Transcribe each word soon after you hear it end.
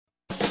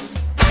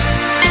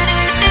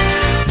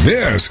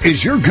This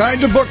is your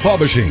guide to book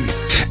publishing.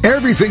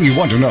 Everything you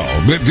want to know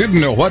but didn't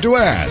know what to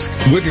ask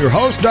with your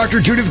host, Dr.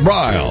 Judith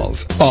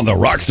Briles, on the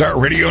Rockstar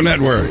Radio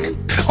Network.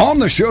 On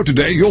the show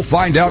today, you'll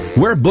find out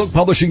where book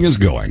publishing is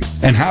going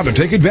and how to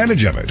take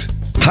advantage of it.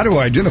 How to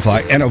identify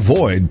and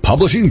avoid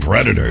publishing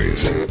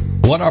predators.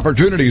 What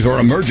opportunities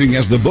are emerging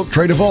as the book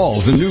trade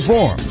evolves in new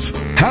forms.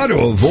 How to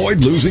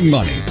avoid losing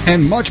money,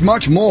 and much,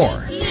 much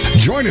more.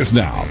 Join us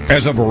now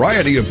as a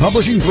variety of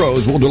publishing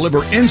pros will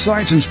deliver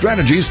insights and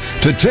strategies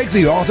to take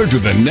the author to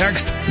the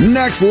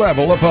next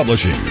level of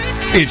publishing.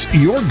 It's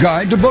your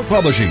guide to book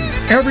publishing.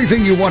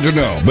 Everything you want to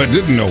know but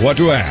didn't know what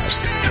to ask.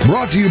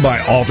 Brought to you by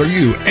Author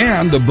U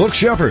and the Book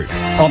Shepherd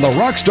on the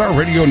Rockstar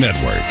Radio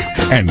Network.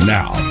 And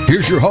now,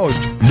 here's your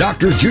host,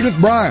 Dr. Judith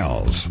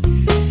Briles.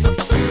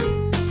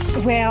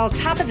 Well,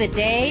 top of the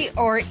day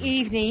or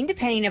evening,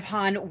 depending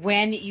upon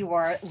when you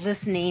are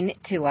listening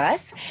to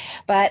us.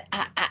 But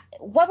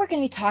what we're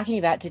going to be talking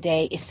about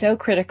today is so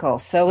critical,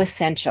 so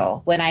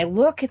essential. When I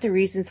look at the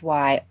reasons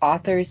why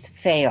authors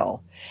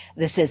fail,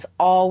 this is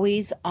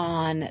always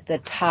on the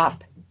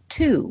top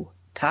two.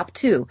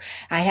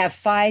 I have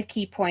 5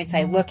 key points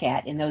I look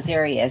at in those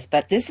areas,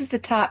 but this is the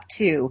top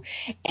 2.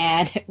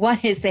 And one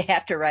is they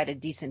have to write a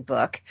decent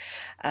book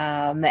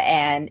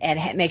and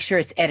make sure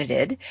it's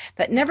edited.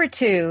 But number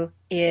 2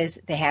 is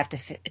they have to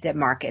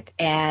market.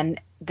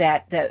 And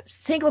that the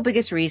single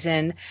biggest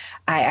reason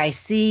I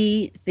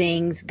see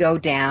things go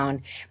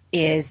down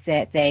is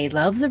that they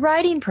love the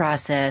writing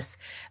process,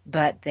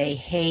 but they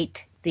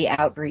hate the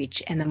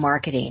outreach and the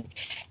marketing.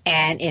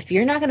 And if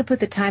you're not going to put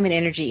the time and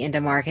energy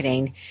into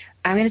marketing,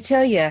 I'm going to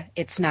tell you,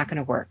 it's not going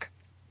to work.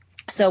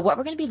 So what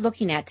we're going to be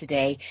looking at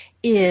today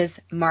is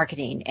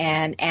marketing.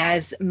 And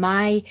as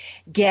my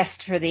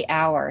guest for the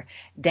hour,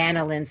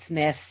 Dana Lynn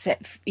Smith,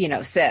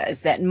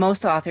 says that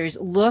most authors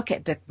look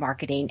at book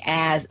marketing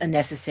as a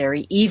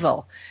necessary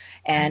evil.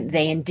 And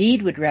they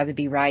indeed would rather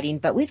be writing,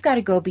 but we've got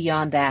to go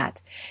beyond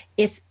that.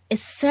 It's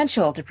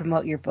essential to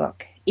promote your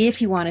book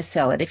if you want to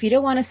sell it. If you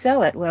don't want to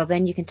sell it, well,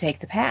 then you can take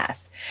the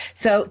pass.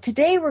 So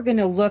today we're going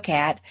to look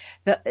at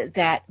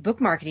that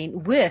book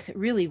marketing with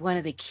really one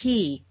of the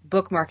key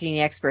book marketing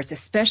experts,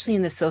 especially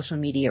in the social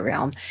media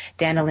realm,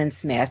 Dana Lynn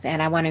Smith.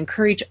 And I want to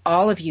encourage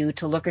all of you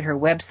to look at her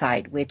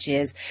website, which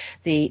is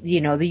the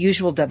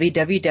usual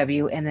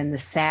www and then the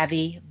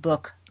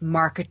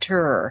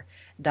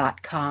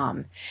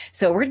savvybookmarketer.com.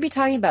 So we're going to be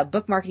talking about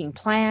book marketing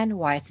plan,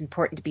 why it's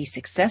important to be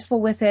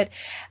successful with it,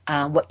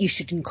 what you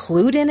should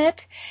include in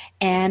it,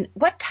 and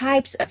what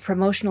types of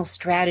promotional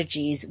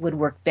strategies would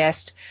work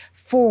best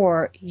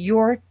for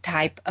your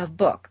type of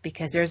book,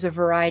 because there's a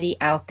variety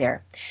out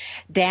there.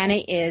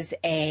 Dana is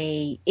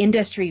a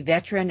industry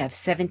veteran of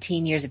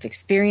 17 years of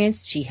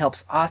experience. She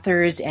helps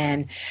authors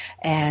and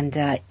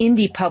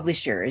indie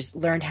publishers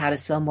learn how to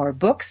sell more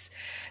books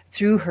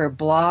through her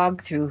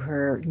blog, through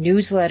her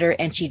newsletter,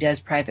 and she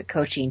does private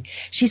coaching.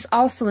 She's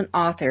also an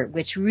author,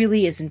 which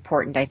really is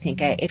important, I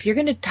think. If you're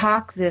going to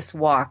talk this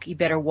walk, you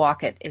better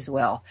walk it as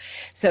well.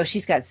 So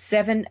she's got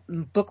 7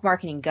 book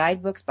marketing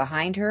guidebooks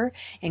behind her,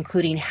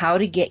 including how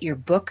to get your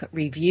book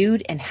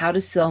reviewed and how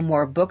to sell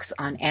more books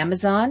on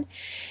Amazon.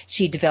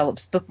 She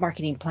develops book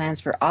marketing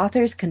plans for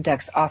authors,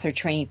 conducts author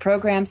training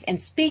programs,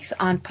 and speaks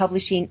on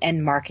publishing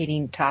and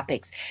marketing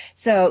topics.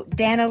 So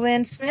Dana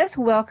Lynn Smith,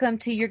 welcome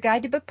to your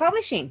Guide to Book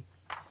Publishing.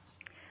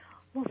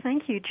 Well,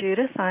 thank you,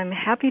 Judith. I'm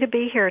happy to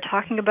be here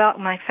talking about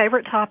my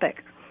favorite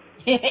topic.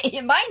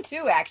 Mine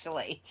too,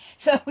 actually.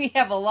 So we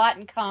have a lot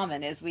in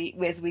common as we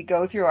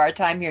go through our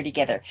time here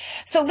together.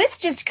 So let's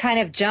just kind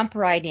of jump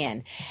right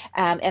in.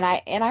 And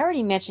I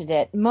already mentioned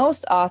it.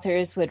 Most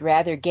authors would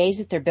rather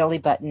gaze at their belly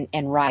button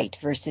and write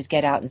versus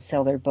get out and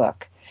sell their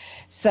book.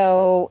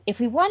 So if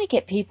we want to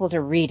get people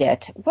to read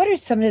it, what are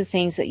some of the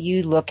things that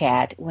you look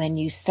at when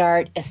you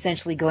start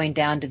essentially going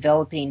down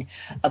developing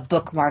a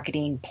book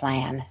marketing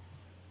plan?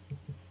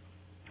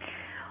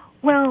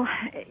 Well,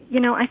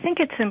 I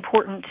think it's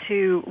important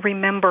to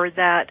remember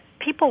that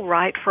people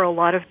write for a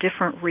lot of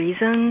different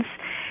reasons.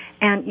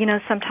 And,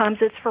 sometimes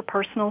it's for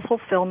personal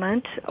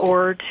fulfillment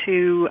or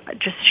to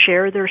just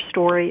share their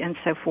story and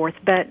so forth.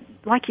 But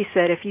like you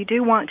said, if you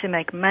do want to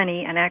make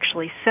money and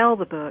actually sell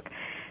the book,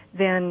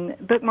 then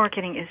book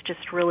marketing is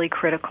just really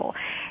critical.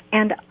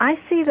 And I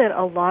see that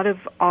a lot of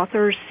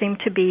authors seem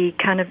to be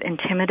kind of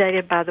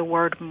intimidated by the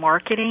word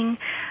marketing.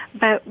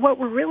 But what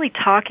we're really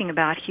talking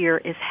about here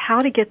is how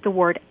to get the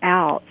word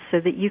out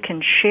so that you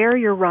can share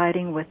your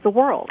writing with the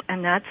world.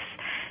 And that's,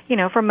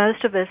 for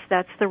most of us,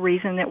 that's the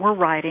reason that we're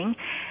writing.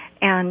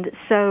 And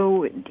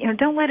so,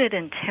 don't let it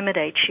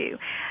intimidate you.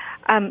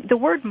 The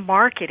word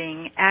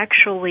marketing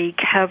actually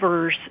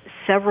covers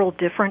several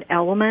different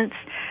elements.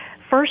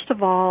 First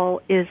of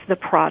all is the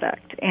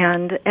product.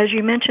 And as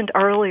you mentioned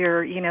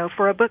earlier,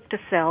 for a book to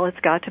sell, it's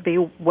got to be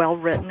well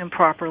written and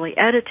properly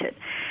edited.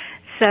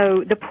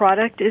 So the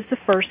product is the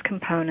first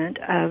component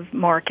of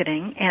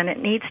marketing, and it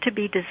needs to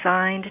be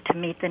designed to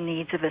meet the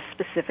needs of a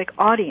specific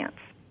audience,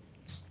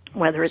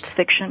 whether it's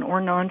fiction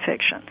or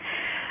nonfiction.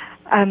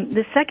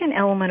 The second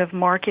element of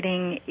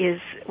marketing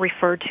is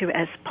referred to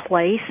as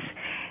place.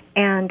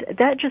 And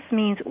that just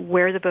means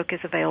where the book is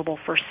available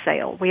for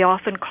sale. We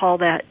often call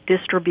that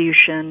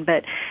distribution,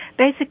 but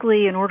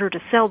basically in order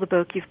to sell the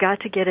book, you've got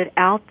to get it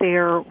out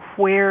there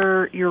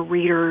where your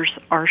readers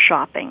are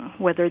shopping,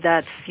 whether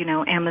that's,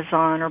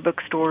 Amazon or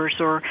bookstores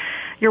or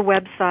your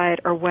website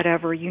or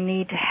whatever. You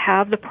need to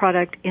have the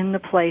product in the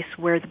place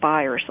where the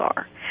buyers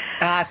are.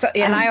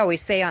 And I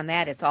always say on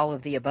that, it's all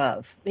of the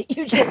above that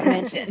you just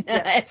mentioned.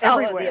 It's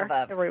all of the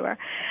above. Everywhere.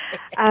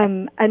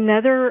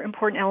 Another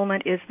important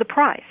element is the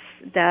price.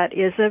 That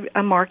is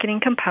a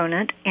marketing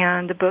component,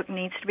 and the book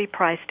needs to be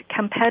priced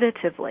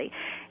competitively.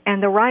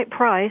 And the right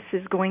price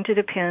is going to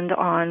depend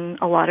on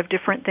a lot of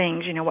different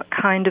things, what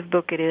kind of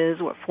book it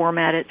is, what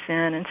format it's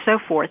in, and so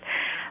forth.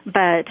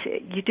 But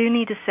you do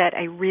need to set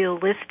a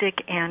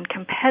realistic and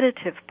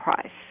competitive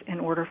price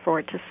in order for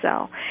it to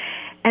sell.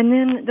 And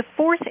then the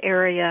fourth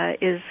area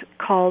is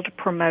called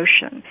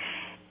promotion.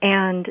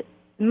 And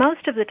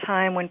most of the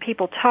time when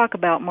people talk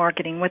about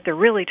marketing, what they're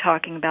really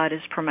talking about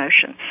is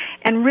promotion.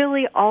 And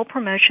really all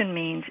promotion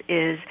means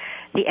is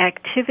the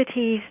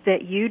activities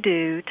that you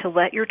do to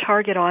let your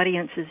target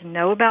audiences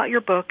know about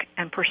your book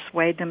and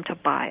persuade them to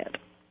buy it.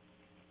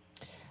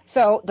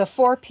 So the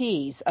 4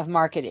 P's of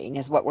marketing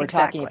is what we're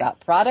talking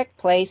about: product,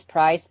 place,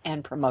 price,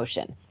 and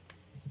promotion.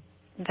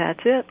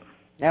 That's it.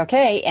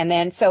 Okay, and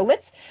then so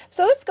let's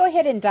go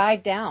ahead and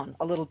dive down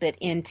a little bit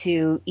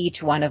into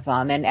each one of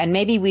them, and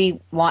maybe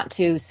we want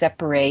to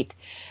separate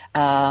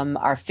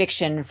our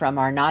fiction from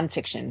our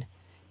nonfiction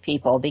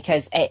people,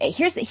 because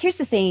here's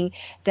the thing,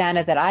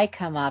 Dana, that I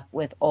come up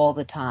with all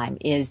the time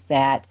is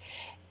that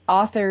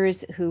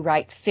authors who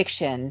write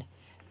fiction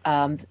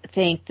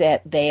think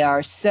that they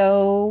are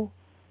so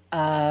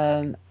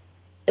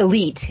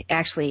elite,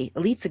 actually,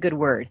 elite's a good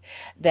word,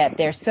 that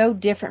they're so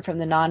different from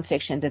the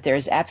nonfiction that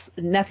there's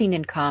nothing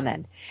in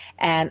common.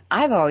 And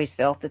I've always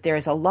felt that there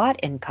is a lot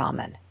in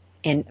common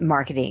in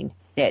marketing,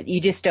 that you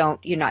just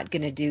you're not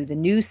going to do the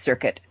news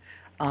circuit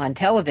on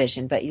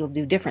television, but you'll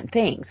do different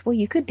things. Well,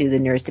 you could do the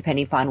news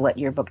depending upon what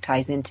your book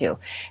ties into.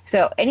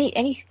 So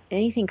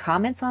anything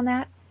comments on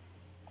that?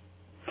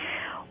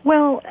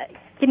 Well,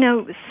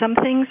 some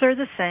things are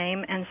the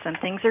same and some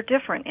things are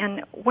different.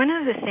 And one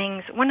of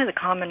the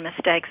common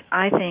mistakes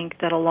I think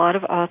that a lot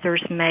of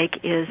authors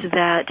make is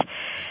that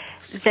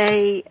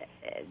they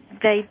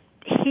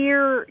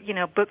hear,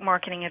 book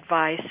marketing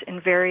advice in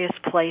various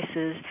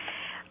places,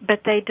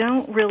 but they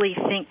don't really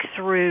think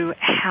through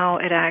how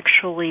it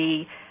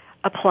actually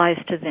applies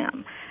to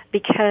them.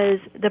 Because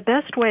the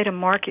best way to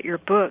market your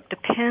book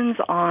depends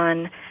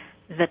on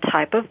the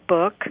type of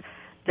book,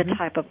 the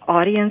type of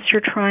audience you're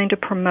trying to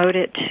promote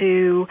it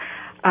to.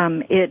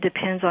 It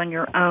depends on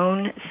your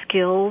own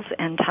skills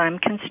and time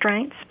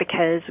constraints,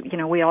 because,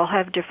 we all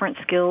have different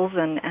skills,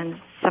 and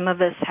some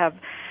of us have,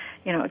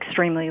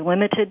 extremely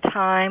limited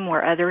time,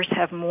 where others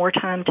have more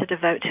time to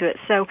devote to it.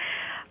 So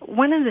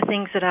one of the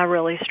things that I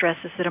really stress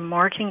is that a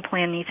marketing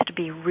plan needs to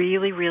be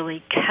really,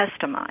 really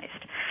customized.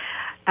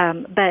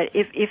 But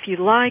if you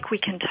like, we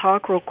can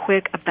talk real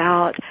quick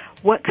about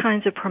what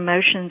kinds of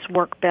promotions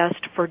work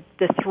best for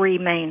the 3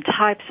 main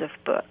types of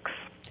books.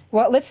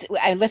 Well,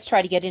 let's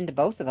try to get into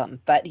both of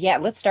them. But yeah,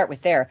 let's start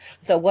with there.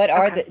 So what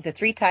are the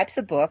 3 types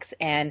of books,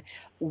 and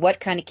what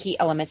kind of key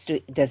elements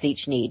does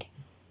each need?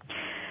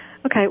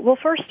 Okay, well,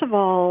 first of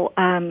all,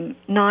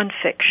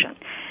 nonfiction.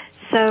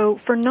 So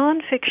for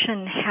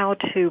nonfiction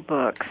how-to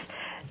books,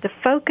 the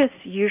focus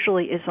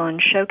usually is on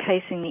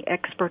showcasing the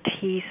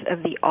expertise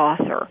of the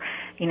author.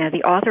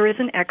 The author is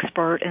an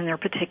expert in their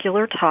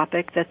particular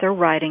topic that they're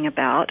writing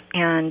about,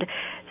 and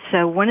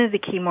so one of the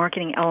key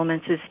marketing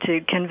elements is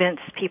to convince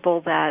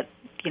people that,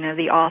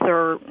 the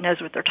author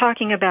knows what they're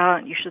talking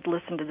about, you should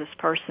listen to this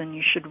person,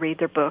 you should read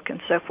their book,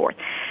 and so forth.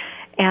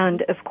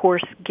 And, of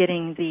course,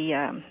 getting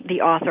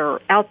the author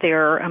out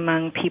there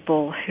among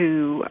people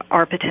who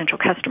are potential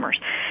customers.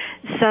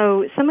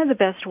 So some of the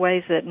best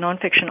ways that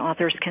nonfiction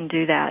authors can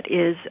do that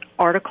is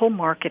article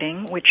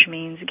marketing, which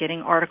means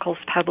getting articles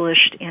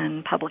published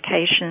in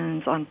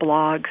publications, on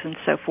blogs, and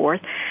so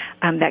forth.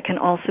 That can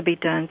also be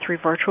done through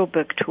virtual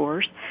book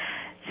tours.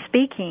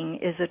 Speaking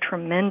is a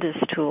tremendous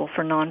tool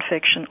for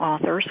nonfiction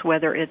authors,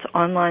 whether it's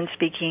online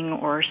speaking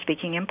or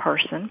speaking in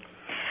person.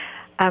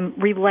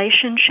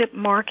 Relationship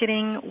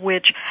marketing,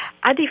 which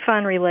I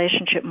define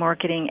relationship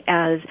marketing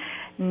as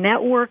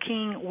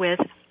networking with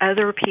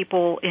other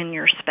people in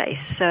your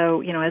space.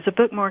 So, as a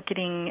book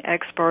marketing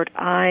expert,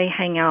 I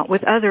hang out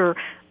with other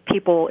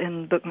people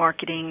in book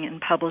marketing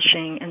and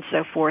publishing and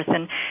so forth.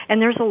 And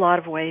there's a lot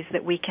of ways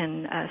that we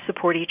can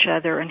support each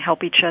other and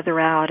help each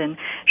other out and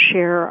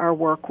share our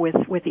work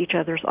with each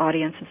other's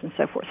audiences and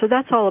so forth. So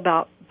that's all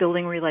about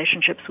building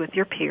relationships with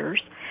your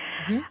peers.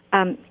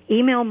 Mm-hmm.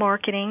 Email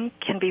marketing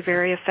can be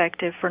very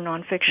effective for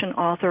nonfiction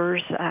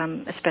authors,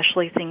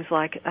 especially things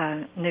like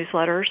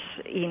newsletters,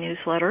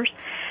 e-newsletters.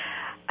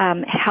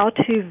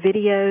 How-to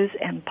videos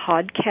and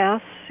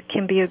podcasts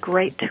can be a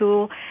great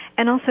tool,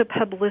 and also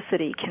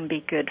publicity can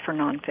be good for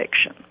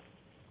nonfiction.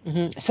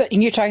 Mm-hmm. So,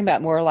 and you're talking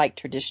about more like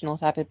traditional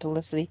type of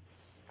publicity?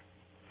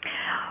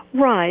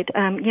 Right.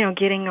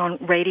 Getting on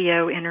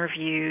radio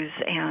interviews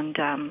and,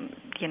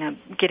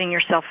 getting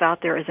yourself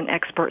out there as an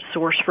expert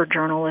source for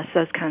journalists,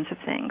 those kinds of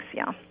things,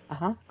 yeah.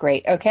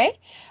 Great. Okay.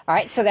 All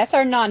right. So that's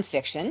our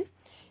nonfiction.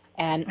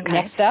 And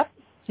next up?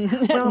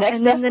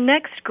 The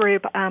next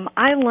group,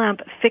 I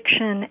lump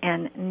fiction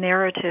and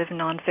narrative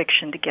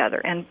nonfiction together.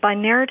 And by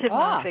narrative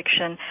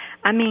nonfiction,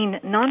 I mean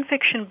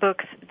nonfiction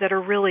books that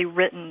are really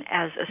written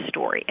as a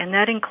story. And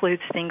that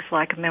includes things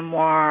like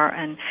memoir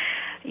and,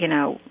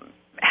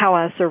 How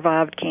I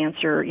Survived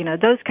Cancer,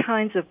 those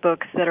kinds of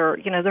books that are,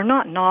 they're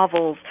not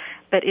novels,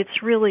 but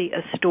it's really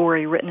a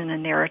story written in a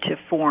narrative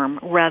form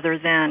rather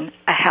than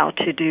a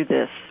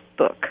how-to-do-this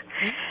book.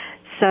 Mm-hmm.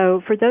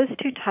 So for those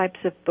two types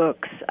of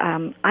books,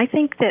 I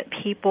think that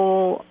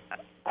people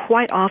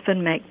quite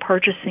often make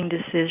purchasing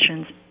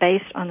decisions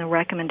based on the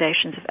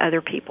recommendations of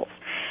other people.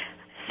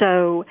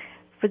 So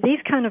for these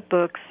kind of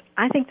books,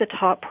 I think the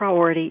top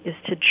priority is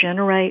to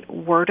generate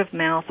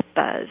word-of-mouth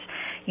buzz.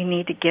 You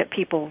need to get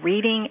people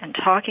reading and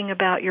talking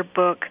about your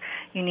book.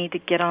 You need to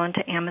get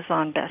onto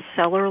Amazon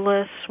bestseller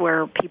lists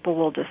where people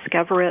will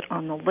discover it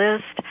on the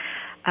list,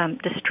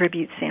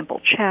 distribute sample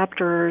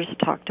chapters,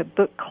 talk to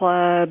book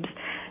clubs,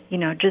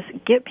 just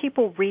get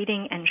people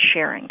reading and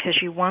sharing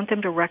because you want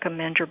them to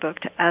recommend your book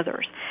to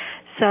others.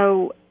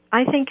 So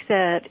I think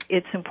that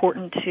it's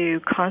important to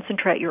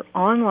concentrate your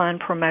online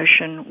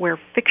promotion where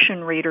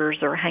fiction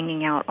readers are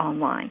hanging out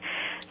online.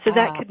 So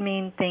that could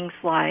mean things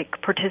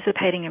like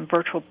participating in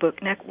virtual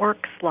book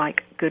networks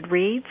like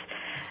Goodreads.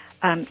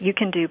 You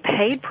can do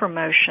paid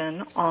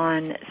promotion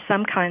on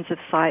some kinds of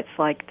sites,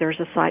 like there's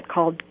a site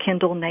called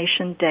Kindle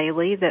Nation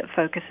Daily that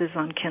focuses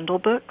on Kindle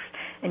books,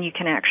 and you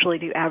can actually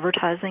do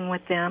advertising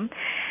with them.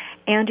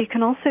 And you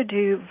can also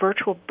do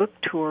virtual book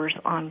tours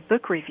on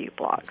book review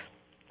blogs.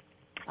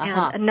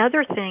 And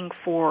another thing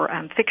for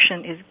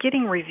fiction is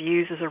getting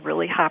reviews is a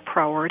really high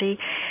priority.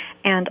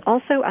 And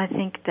also I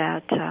think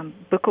that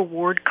book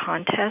award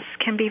contests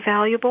can be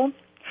valuable.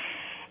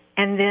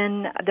 And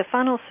then the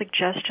final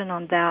suggestion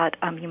on that,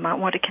 you might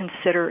want to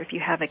consider if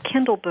you have a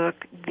Kindle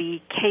book, the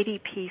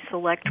KDP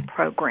Select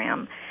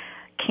program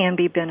can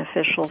be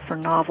beneficial for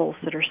novels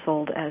that are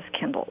sold as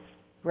Kindles.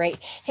 Great.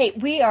 Hey,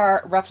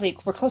 we're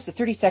close to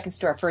 30 seconds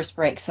to our first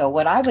break. So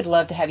what I would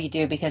love to have you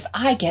do, because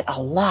I get a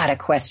lot of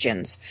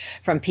questions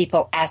from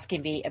people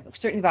asking me,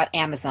 certainly about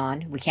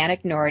Amazon. We can't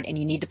ignore it and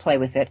you need to play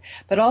with it.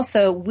 But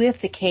also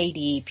with the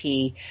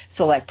KDP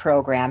Select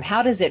program,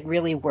 how does it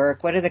really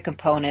work? What are the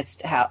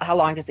components? How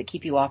long does it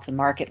keep you off the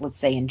market, let's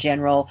say in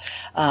general?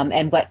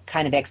 And what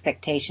kind of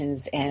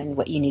expectations and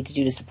what you need to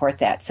do to support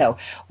that? So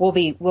we'll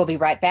be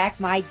right back.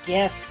 My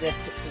guest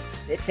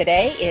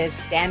today is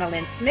Dana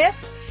Lynn Smith.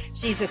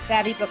 She's a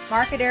savvy book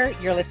marketer.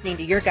 You're listening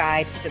to Your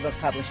Guide to Book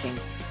Publishing.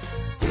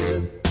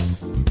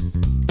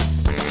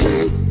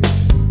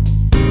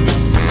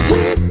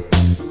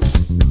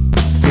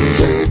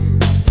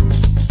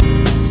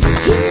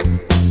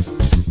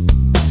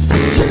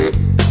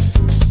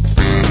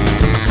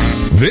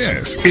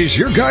 This is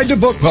Your Guide to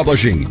Book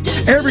Publishing.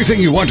 Everything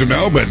you want to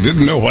know but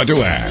didn't know what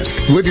to ask.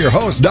 With your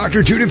host,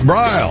 Dr. Judith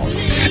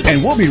Briles.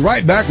 And we'll be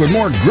right back with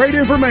more great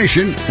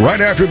information right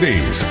after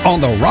these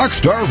on the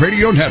Rockstar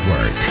Radio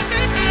Network.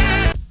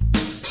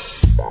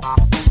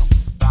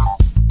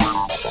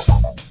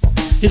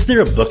 Is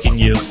there a book in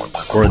you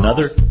or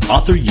another?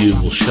 Author U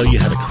will show you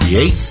how to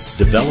create,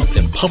 develop,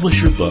 and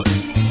publish your book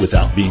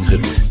without being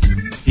hoodwinked.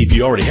 If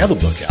you already have a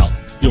book out,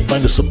 you'll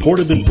find a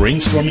supportive and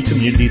brainstorming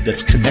community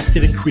that's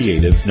connected and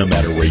creative no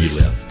matter where you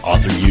live.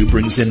 Author U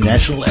brings in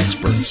national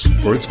experts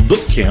for its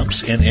book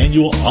camps and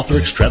annual author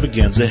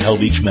extravaganza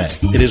held each May.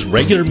 It has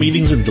regular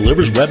meetings and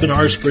delivers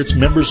webinars for its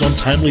members on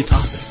timely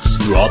topics.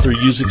 Through Author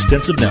U's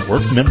extensive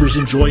network, members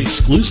enjoy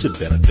exclusive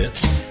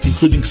benefits,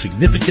 including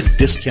significant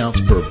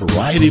discounts for a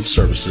variety of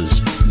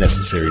services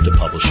necessary to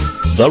publishing.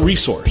 The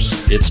Resource,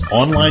 its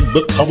online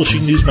book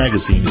publishing news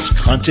magazine, is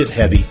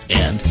content-heavy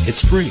and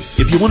it's free.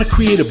 If you want to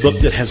create a book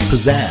that has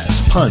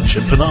pizzazz, punch,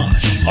 and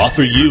panache,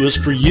 Author U is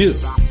for you.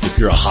 If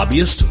you're a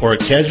hobbyist or a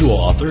casual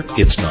author,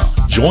 it's not.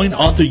 Join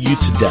Author U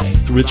today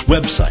through its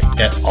website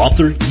at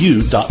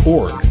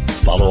authoru.org.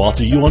 Follow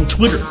Author U on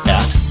Twitter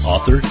at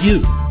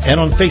AuthorU and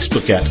on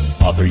Facebook at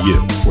Author U,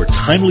 where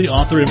timely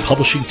author and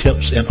publishing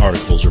tips and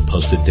articles are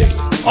posted daily.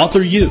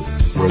 Author U,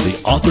 where the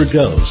author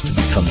goes to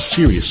become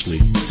seriously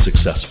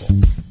successful.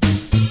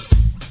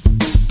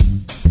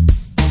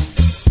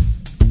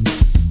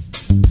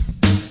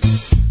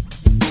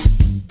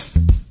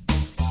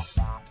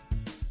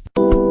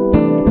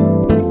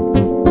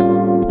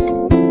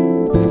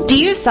 Do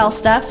you sell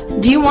stuff?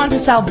 Do you want to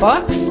sell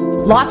books?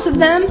 Lots of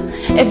them?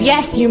 If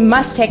yes, you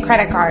must take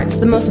credit cards,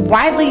 the most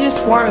widely used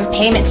form of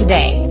payment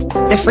today.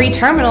 The Free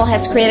Terminal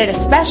has created a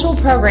special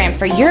program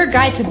for Your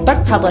Guide to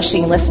Book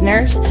Publishing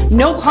listeners.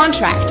 No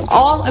contract.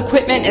 All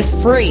equipment is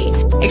free.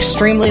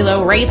 Extremely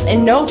low rates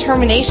and no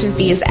termination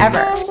fees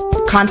ever.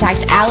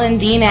 Contact Alan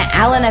Dean at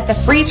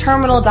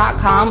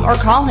alan@thefreeterminal.com or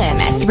call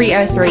him at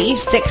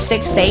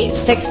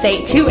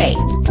 303-668-6828.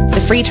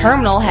 The Free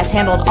Terminal has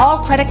handled all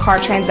credit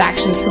card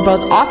transactions for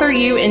both Author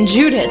U and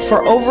Judith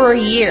for over a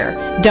year.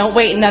 Don't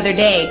wait another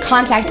day.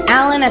 Contact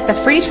Alan at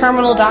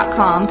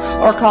thefreeterminal.com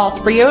or call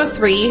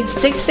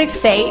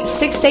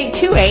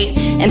 303-668-6828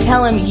 and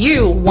tell him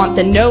you want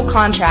the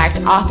no-contract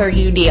Author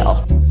U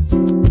deal.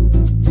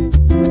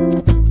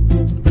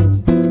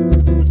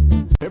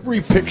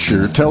 Every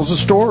picture tells a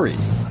story,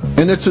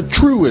 and it's a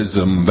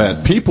truism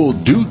that people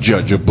do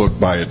judge a book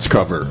by its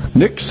cover.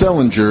 Nick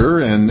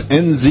Sellinger and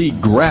NZ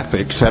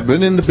Graphics have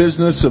been in the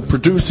business of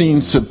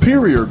producing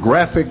superior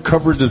graphic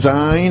cover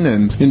design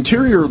and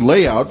interior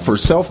layout for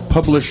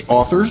self-published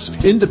authors,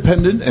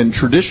 independent and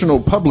traditional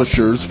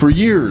publishers for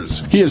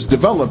years. He has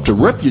developed a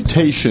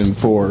reputation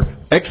for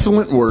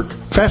excellent work,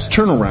 fast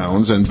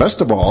turnarounds, and best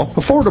of all,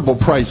 affordable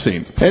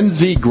pricing.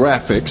 NZ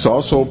Graphics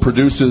also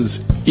produces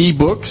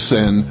ebooks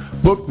and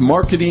book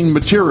marketing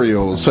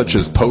materials such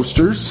as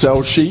posters,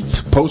 sell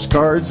sheets,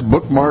 postcards,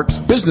 bookmarks,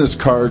 business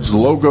cards,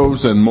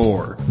 logos, and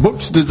more.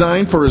 Books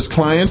designed for his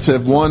clients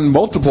have won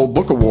multiple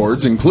book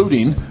awards,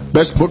 including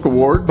Best Book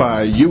Award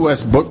by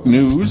U.S. Book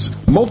News,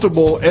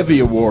 multiple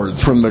Evie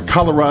Awards from the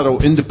Colorado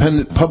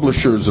Independent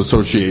Publishers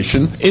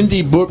Association,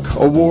 Indie Book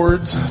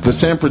Awards, the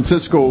San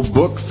Francisco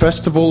Book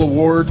Festival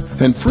Award,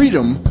 and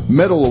Freedom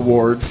Medal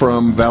Award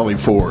from Valley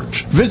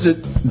Forge.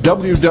 Visit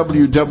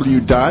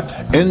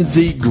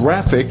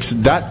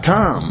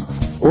www.nzgraphics.com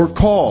or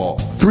call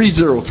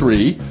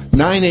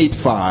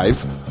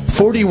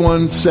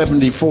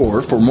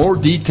 303-985-4174 for more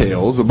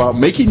details about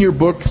making your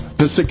book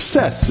the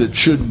success it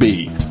should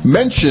be.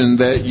 Mention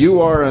that you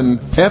are an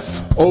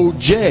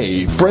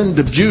FOJ, friend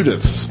of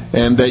Judith's,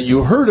 and that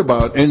you heard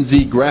about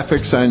NZ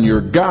Graphics on your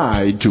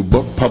guide to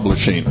book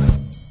publishing.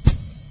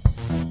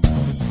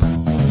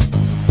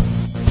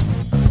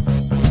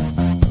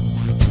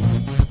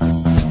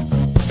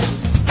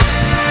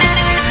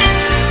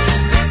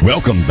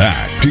 Welcome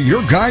back to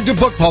your guide to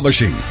book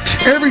publishing.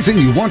 Everything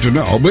you want to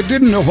know but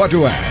didn't know what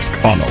to ask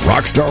on the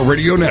Rockstar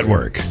Radio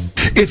Network.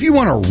 If you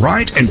want to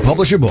write and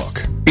publish a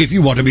book, if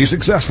you want to be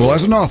successful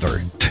as an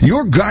author,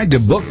 your guide to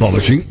book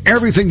publishing,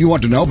 everything you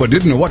want to know but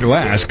didn't know what to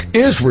ask,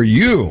 is for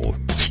you.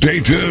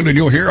 Stay tuned and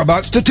you'll hear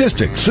about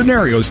statistics,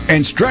 scenarios,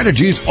 and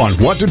strategies on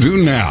what to do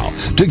now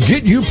to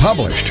get you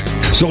published.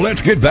 So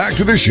let's get back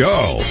to the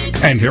show.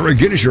 And here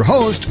again is your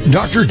host,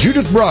 Dr.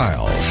 Judith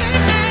Briles.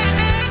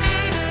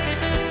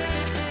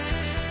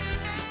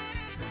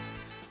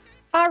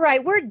 All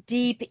right, we're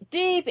deep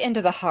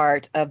into the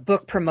heart of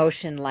book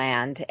promotion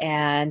land,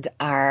 and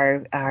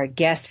our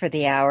guest for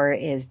the hour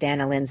is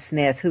Dana Lynn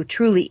Smith, who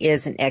truly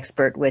is an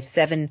expert with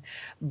 7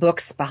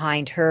 books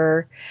behind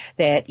her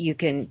that you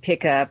can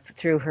pick up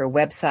through her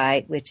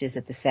website, which is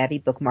at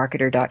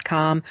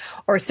thesavvybookmarketer.com,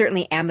 or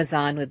certainly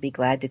Amazon would be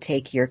glad to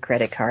take your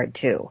credit card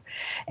too.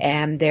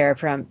 And they're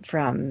from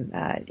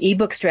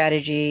ebook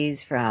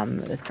strategies, from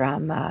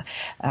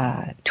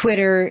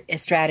Twitter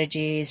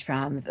strategies,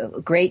 from a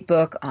great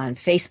book on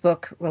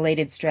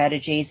Facebook-related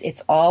strategies.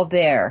 It's all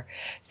there.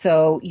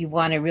 So you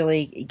want to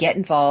really get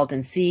involved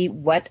and see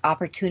what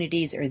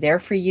opportunities are there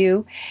for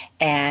you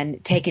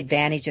and take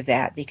advantage of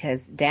that,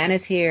 because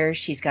Dana's here.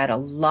 She's got a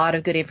lot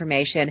of good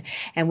information,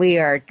 and we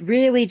are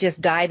really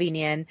just diving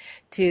in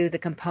to the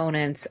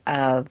components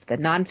of the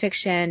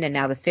nonfiction and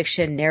now the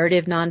fiction,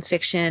 narrative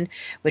nonfiction,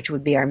 which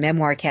would be our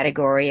memoir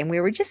category. And we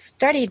were just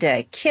starting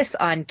to kiss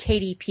on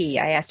KDP.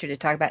 I asked her to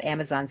talk about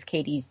Amazon's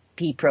KDP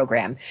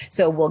program.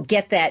 So we'll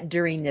get that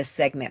during this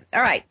segment.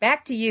 All right,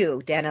 back to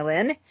you, Dana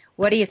Lynn.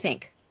 What do you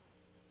think?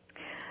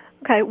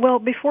 Okay, well,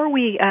 before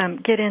we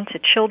get into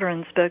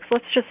children's books,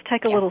 let's just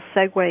take a little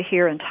segue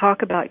here and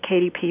talk about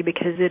KDP,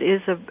 because it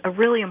is a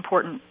really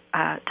important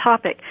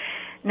topic.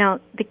 Now,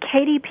 the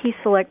KDP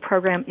Select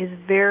program is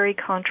very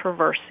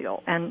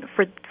controversial, and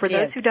for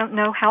those who don't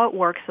know how it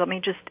works, let me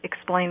just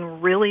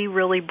explain really,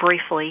 really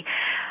briefly.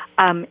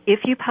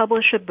 If you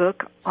publish a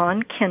book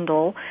on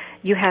Kindle,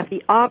 you have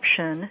the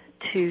option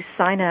to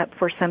sign up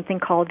for something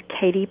called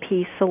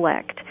KDP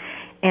Select,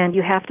 and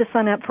you have to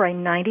sign up for a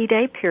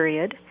 90-day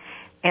period,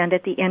 and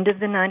at the end of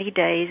the 90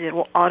 days, it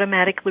will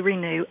automatically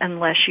renew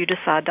unless you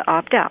decide to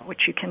opt out,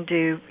 which you can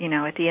do,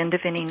 at the end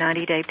of any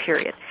 90-day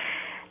period.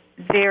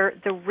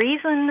 The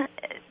reason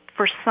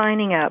for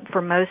signing up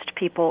for most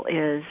people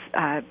is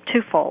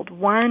twofold.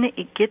 One,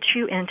 it gets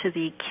you into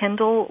the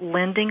Kindle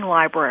lending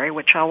library,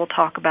 which I will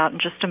talk about in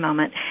just a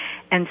moment.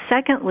 And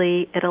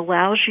secondly, it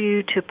allows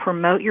you to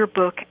promote your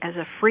book as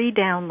a free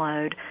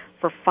download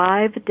for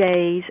 5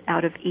 days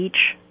out of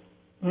each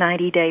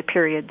 90-day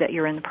period that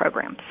you're in the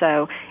program.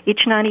 So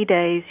each 90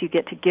 days, you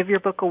get to give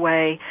your book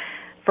away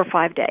for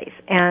 5 days.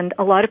 And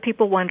a lot of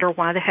people wonder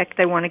why the heck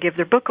they want to give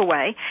their book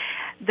away.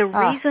 The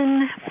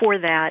reason for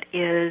that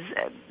is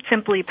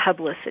simply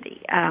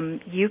publicity.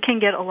 You can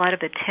get a lot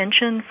of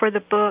attention for the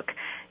book.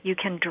 You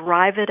can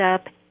drive it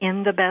up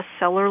in the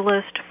bestseller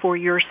list for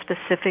your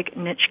specific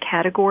niche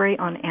category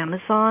on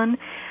Amazon.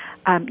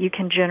 You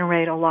can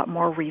generate a lot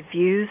more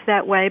reviews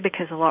that way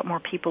because a lot more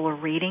people are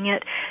reading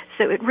it.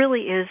 So it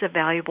really is a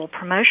valuable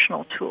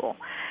promotional tool.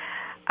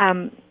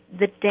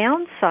 The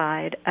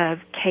downside of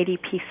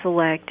KDP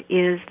Select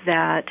is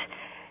that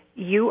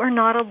you are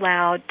not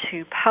allowed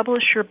to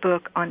publish your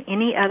book on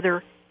any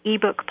other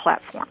ebook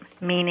platform,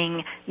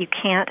 meaning you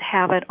can't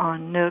have it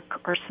on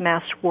Nook or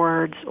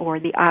Smashwords or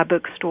the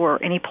iBookstore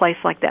or any place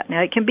like that.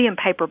 Now, it can be in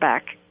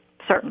paperback,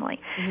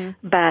 certainly,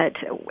 but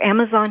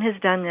Amazon has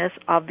done this,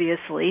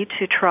 obviously,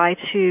 to try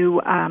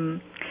to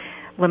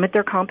limit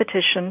their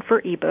competition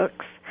for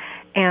ebooks,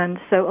 and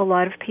so a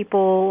lot of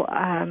people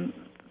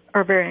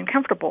are very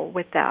uncomfortable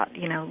with that,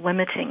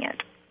 limiting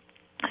it.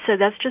 So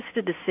that's just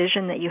a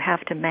decision that you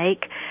have to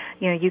make.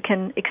 You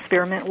can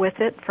experiment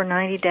with it for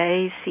 90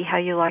 days, see how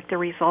you like the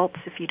results.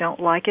 If you don't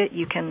like it,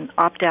 you can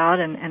opt out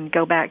and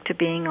go back to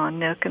being on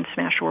Nook and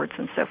Smashwords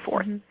and so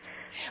forth.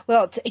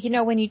 Well,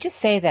 when you just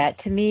say that,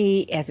 to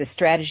me, as a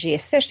strategy,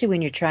 especially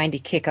when you're trying to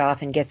kick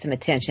off and get some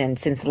attention,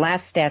 since the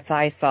last stats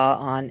I saw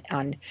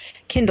on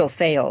Kindle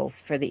sales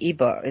for the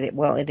ebook,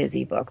 well, it is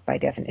ebook by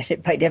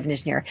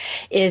definition here,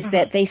 is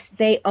that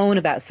they own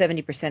about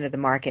 70% of the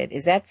market.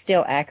 Is that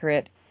still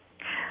accurate?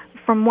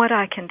 From what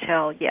I can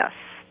tell, yes.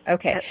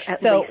 Okay.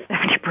 At least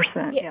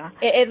 70%, yeah.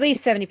 At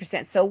least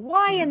 70%. So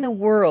why in the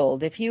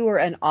world, if you were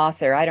an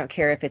author, I don't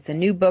care if it's a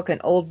new book, an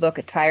old book,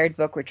 a tired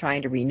book, we're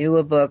trying to renew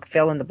a book,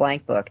 fill in the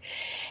blank book,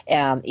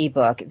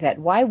 ebook, that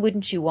why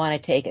wouldn't you want to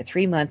take a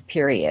 3-month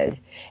period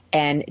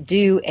and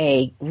do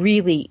a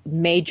really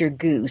major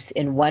goose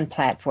in one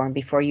platform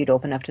before you'd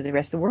open up to the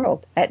rest of the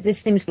world? That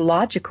just seems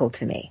logical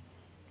to me.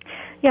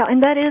 Yeah,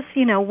 and that is,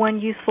 one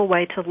useful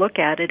way to look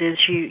at it is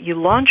you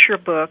launch your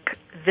book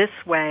this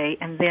way,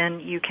 and then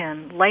you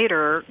can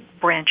later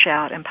branch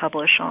out and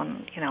publish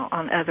on,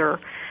 on other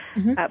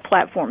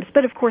platforms.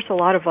 But of course, a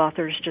lot of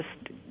authors just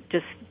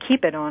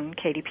keep it on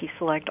KDP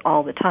Select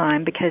all the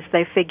time because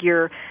they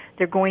figure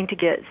they're going to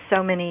get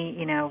so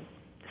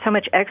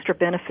much extra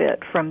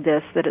benefit from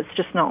this that it's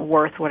just not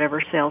worth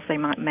whatever sales they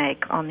might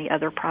make on the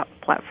other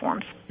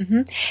platforms.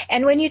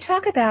 And when you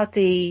talk about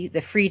the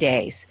free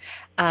days,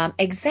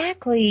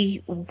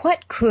 exactly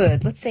what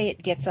let's say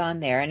it gets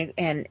on there,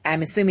 and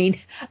I'm assuming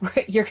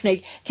you're going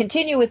to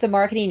continue with the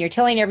marketing, you're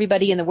telling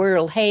everybody in the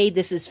world, hey,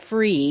 this is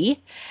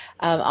free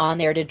on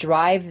there to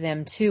drive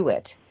them to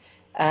it.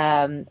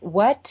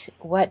 What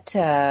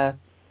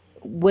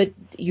would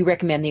you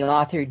recommend the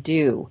author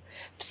do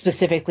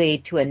specifically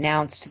to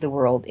announce to the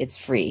world it's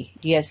free?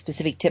 Do you have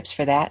specific tips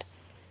for that?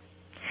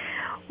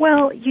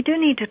 Well, you do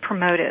need to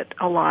promote it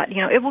a lot.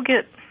 It will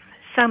get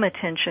some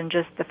attention,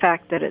 just the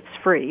fact that it's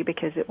free,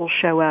 because it will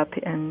show up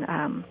in,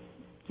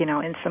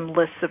 in some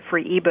lists of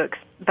free ebooks.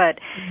 But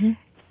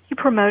you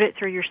promote it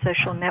through your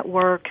social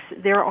networks.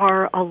 There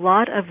are a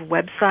lot of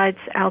websites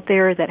out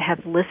there that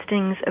have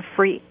listings of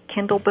free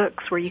Kindle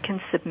books where you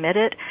can submit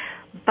it.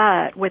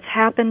 But what's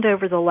happened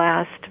over the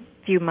last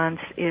few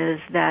months is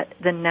that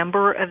the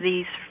number of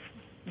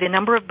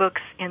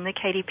books in the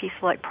KDP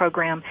Select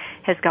program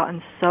has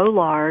gotten so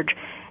large,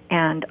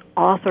 and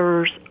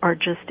authors are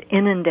just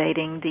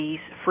inundating these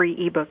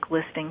free ebook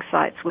listing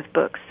sites with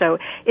books. So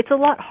it's a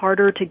lot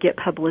harder to get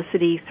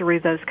publicity through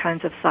those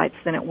kinds of sites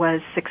than it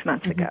was 6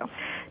 months ago,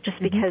 just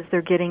because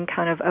they're getting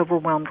kind of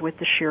overwhelmed with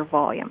the sheer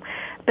volume.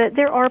 But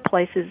there are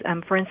places,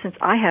 for instance,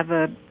 I have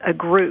a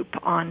group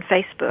on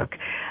Facebook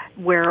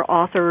where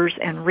authors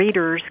and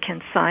readers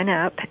can sign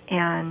up,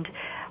 and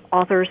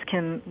authors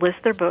can list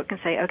their book and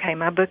say, okay,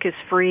 my book is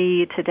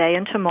free today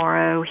and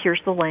tomorrow,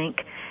 here's the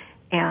link,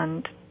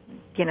 and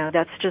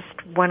that's just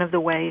one of the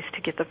ways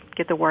to get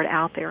the word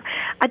out there.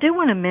 I do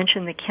want to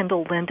mention the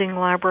Kindle Lending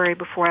Library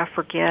before I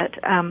forget.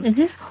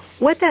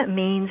 What that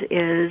means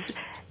is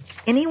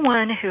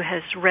anyone who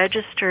has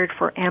registered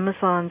for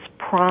Amazon's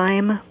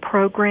Prime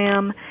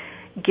program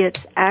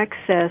gets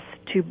access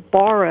to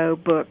borrow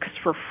books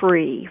for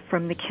free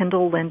from the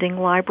Kindle Lending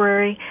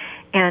Library.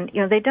 And,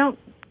 they don't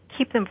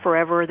keep them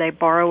forever. They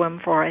borrow them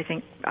for, I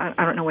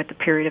don't know what the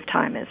period of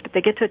time is, but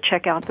they get to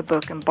check out the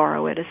book and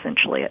borrow it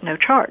essentially at no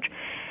charge.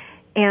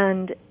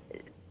 And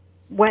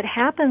what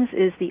happens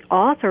is the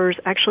authors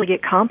actually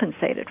get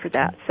compensated for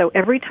that. So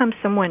every time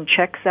someone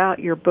checks out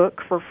your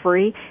book for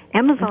free,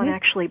 Amazon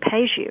actually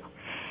pays you.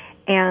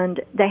 And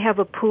they have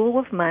a pool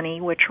of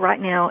money, which right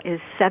now is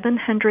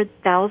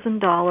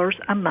 $700,000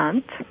 a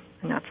month,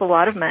 and that's a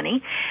lot of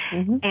money.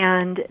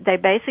 And they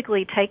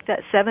basically take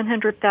that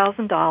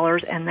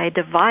 $700,000 and they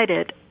divide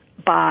it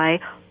by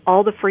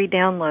all the free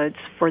downloads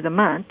for the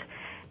month.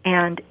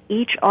 And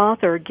each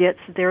author gets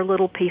their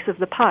little piece of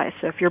the pie.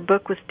 So if your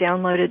book was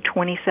downloaded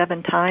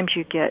 27 times,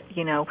 you get,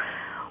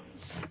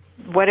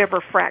 whatever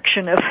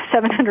fraction of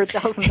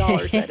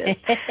 $700,000 that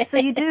is. So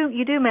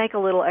you do make a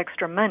little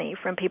extra money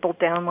from people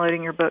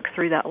downloading your book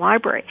through that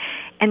library.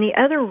 And the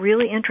other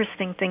really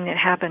interesting thing that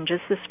happened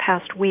just this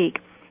past week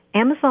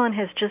Amazon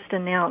has just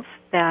announced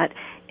that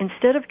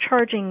instead of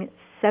charging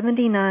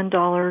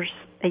 $79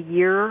 a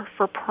year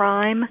for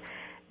Prime,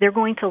 they're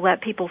going to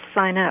let people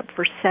sign up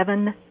for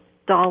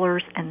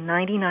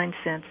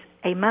 $7.99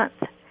 a month.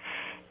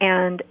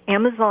 And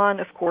Amazon,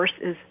 of course,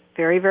 is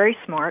very, very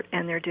smart,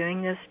 and they're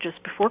doing this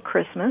just before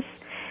Christmas.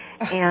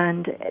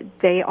 And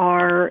they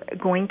are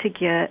going to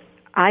get,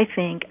 I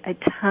think, a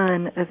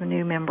ton of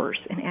new members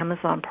in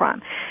Amazon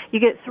Prime. You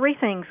get three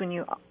things when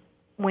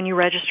you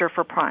register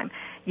for Prime.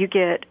 You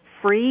get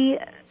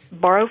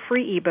borrow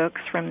free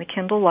ebooks from the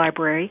Kindle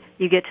library.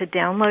 You get to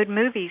download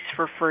movies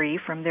for free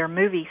from their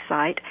movie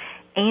site,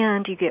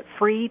 and you get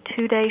free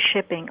 2-day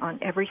shipping on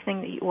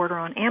everything that you order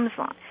on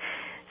Amazon.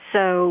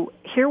 So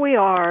here we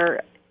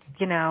are,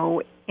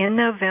 in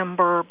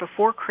November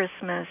before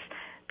Christmas.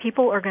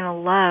 People are going to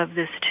love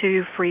this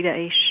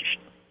free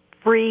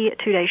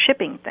 2-day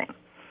shipping thing.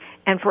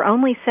 And for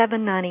only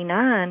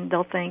 $7.99,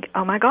 they'll think,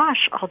 oh my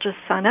gosh, I'll just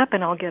sign up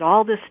and I'll get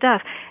all this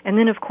stuff. And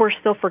then, of course,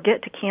 they'll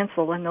forget to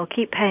cancel and they'll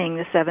keep paying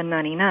the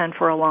 $7.99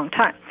 for a long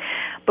time.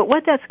 But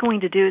what that's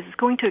going to do is it's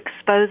going to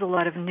expose a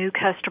lot of new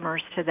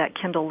customers to that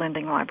Kindle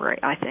lending library,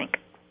 I think.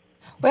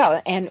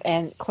 Well,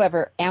 and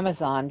clever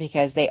Amazon,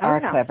 because they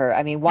are clever.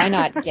 I mean, why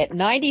not get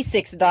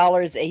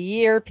 $96 a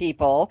year,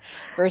 people,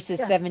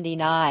 versus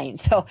 $79?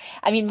 So,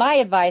 I mean, my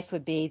advice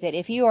would be that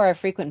if you are a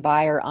frequent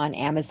buyer on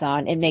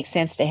Amazon, it makes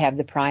sense to have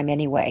the Prime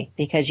anyway,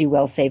 because you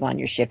will save on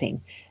your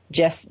shipping,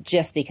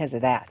 just because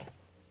of that.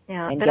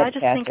 Yeah, but I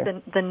just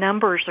think the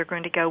numbers are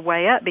going to go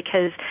way up,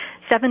 because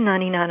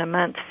 $7.99 a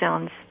month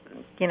sounds,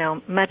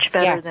 much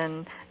better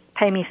than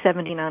pay me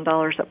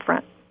 $79 up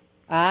front.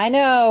 I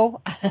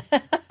know.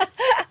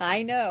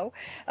 I know.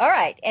 All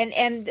right.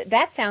 And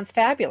that sounds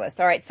fabulous.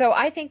 All right. So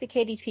I think the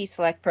KDP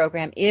Select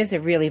program is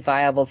a really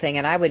viable thing,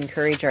 and I would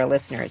encourage our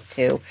listeners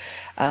to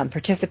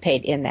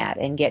participate in that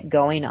and get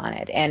going on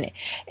it. And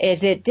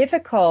is it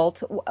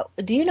difficult?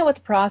 Do you know what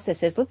the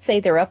process is? Let's say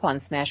they're up on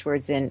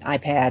Smashwords and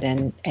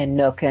iPad and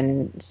Nook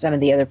and some of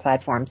the other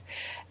platforms.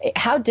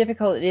 How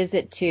difficult is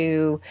it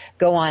to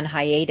go on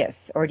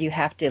hiatus, or do you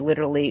have to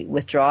literally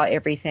withdraw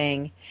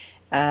everything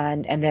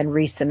and then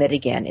resubmit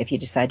again if you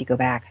decide to go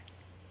back?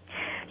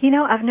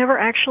 I've never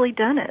actually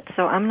done it,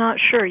 so I'm not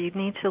sure. You'd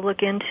need to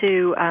look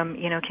into,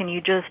 can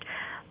you just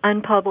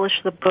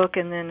unpublish the book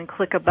and then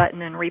click a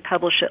button and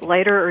republish it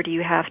later, or do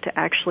you have to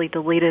actually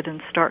delete it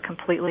and start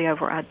completely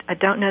over? I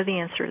don't know the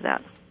answer to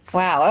that.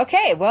 Wow.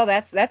 Okay. Well,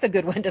 that's a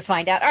good one to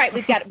find out. All right.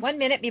 We've got 1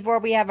 minute before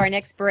we have our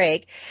next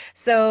break.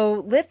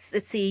 So let's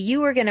see.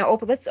 You were going to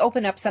let's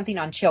open up something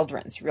on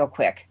children's real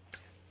quick.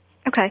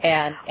 Okay.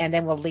 And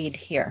then we'll lead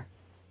here.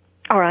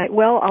 All right.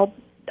 Well,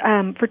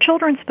 for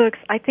children's books,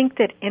 I think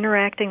that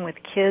interacting with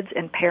kids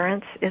and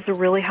parents is a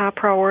really high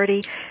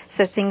priority.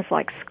 So things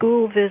like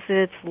school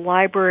visits,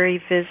 library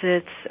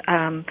visits.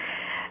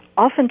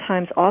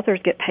 Oftentimes, authors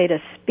get paid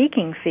a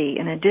speaking fee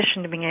in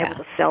addition to being able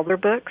to sell their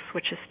books,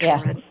 which is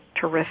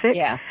terrific.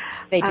 Yeah,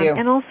 they do.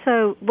 And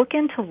also look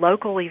into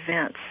local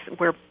events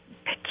where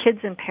kids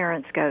and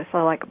parents go.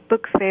 So like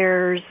book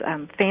fairs,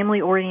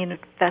 family-oriented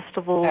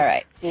festivals,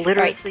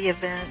 literacy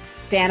events.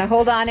 Dana,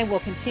 hold on, and we'll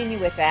continue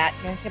with that,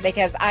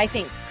 because I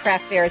think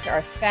craft fairs are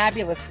a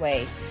fabulous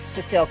way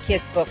to sell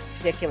kids' books in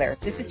particular.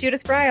 This is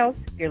Judith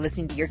Briles. You're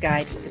listening to Your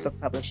Guide to Book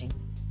Publishing.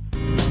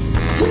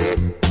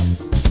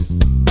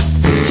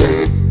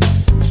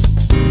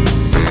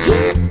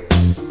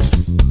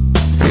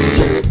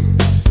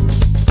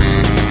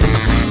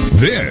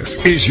 This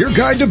is Your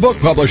Guide to Book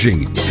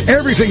Publishing.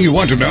 Everything you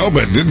want to know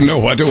but didn't know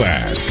what to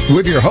ask.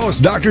 With your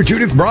host, Dr.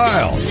 Judith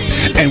Briles.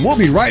 And we'll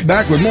be right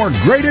back with more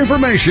great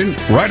information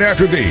right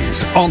after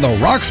these on the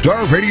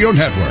Rockstar Radio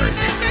Network.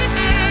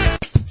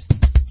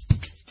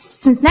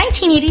 Since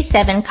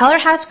 1987, Color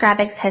House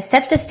Graphics has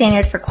set the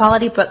standard for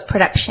quality book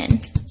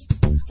production.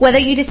 Whether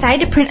you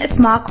decide to print a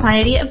small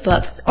quantity of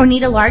books or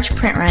need a large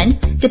print run,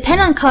 depend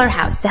on Color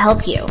House to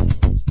help you.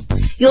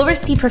 You'll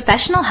receive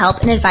professional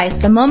help and advice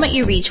the moment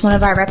you reach one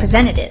of our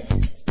representatives.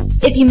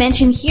 If you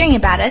mention hearing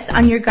about us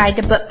on Your Guide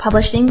to Book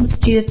Publishing with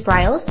Judith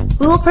Briles,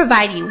 we will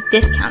provide you a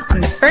discount on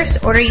the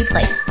first order you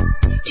place.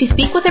 To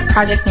speak with a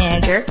project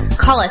manager,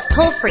 call us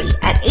toll-free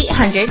at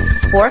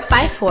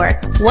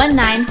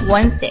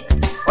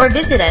 800-454-1916 or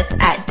visit us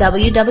at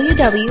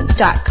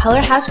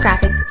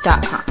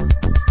www.colorhousegraphics.com.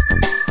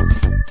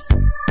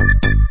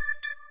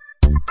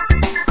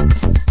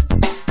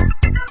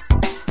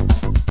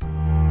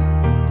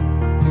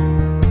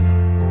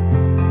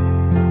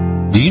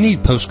 Do you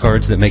need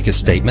postcards that make a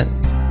statement?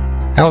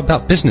 How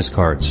about business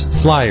cards,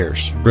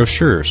 flyers,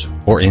 brochures,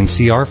 or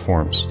NCR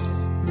forms?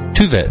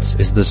 Tuvets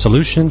is the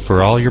solution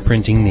for all your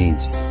printing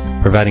needs.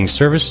 Providing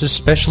services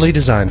specially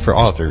designed for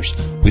authors,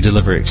 we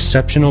deliver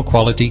exceptional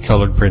quality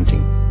colored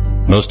printing.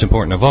 Most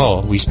important of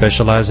all, we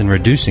specialize in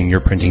reducing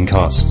your printing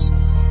costs.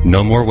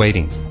 No more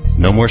waiting.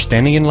 No more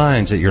standing in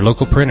lines at your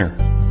local printer.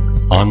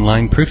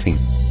 Online proofing.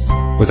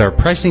 With our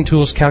Pricing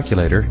Tools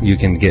calculator, you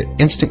can get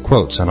instant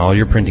quotes on all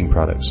your printing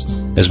products,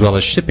 as well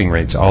as shipping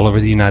rates all over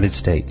the United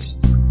States.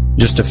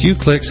 Just a few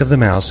clicks of the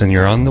mouse and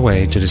you're on the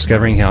way to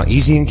discovering how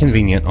easy and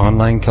convenient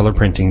online color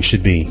printing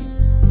should be.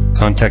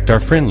 Contact our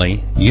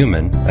friendly,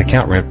 human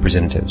account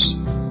representatives.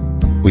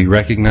 We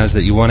recognize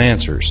that you want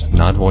answers,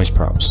 not voice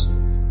prompts.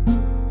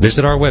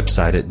 Visit our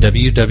website at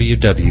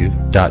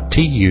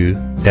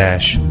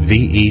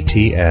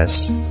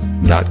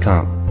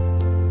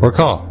www.tu-vets.com or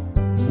call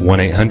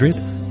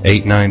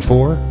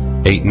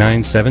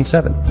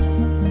 1-800-894-8977.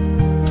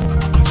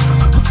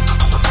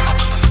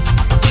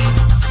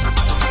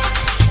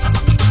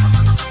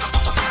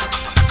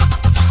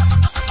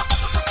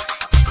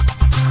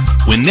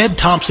 When Ned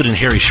Thompson and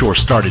Harry Shore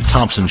started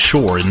Thompson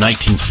Shore in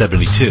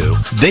 1972,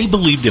 they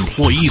believed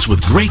employees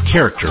with great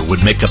character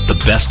would make up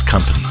the best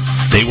company.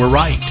 They were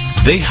right.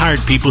 They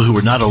hired people who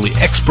were not only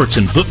experts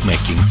in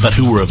bookmaking, but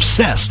who were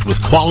obsessed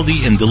with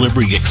quality and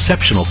delivering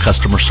exceptional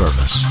customer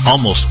service.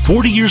 Almost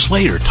 40 years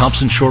later,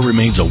 Thompson Shore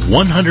remains a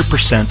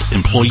 100%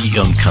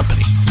 employee-owned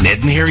company.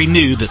 Ned and Harry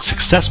knew that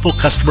successful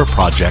customer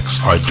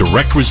projects are a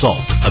direct result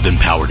of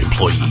empowered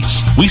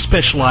employees. We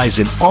specialize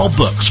in all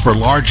books for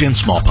large and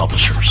small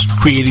publishers.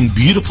 Creating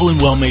beautiful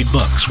and well-made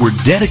books, we're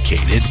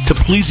dedicated to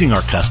pleasing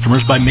our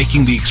customers by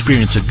making the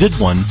experience a good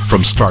one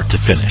from start to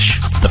finish.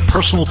 The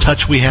personal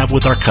touch we have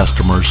with our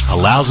customers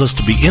allows us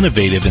to be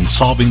innovative in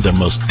solving their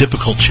most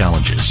difficult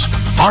challenges.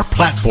 Our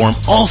platform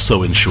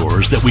also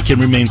ensures that we can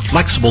remain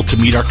flexible to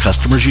meet our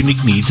customers'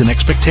 unique needs and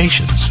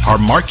expectations. Our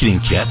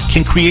marketing kit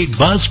can create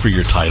buzz for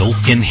your title,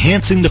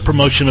 enhancing the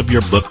promotion of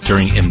your book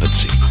during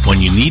infancy. When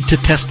you need to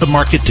test the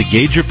market to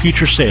gauge your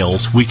future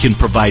sales, we can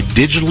provide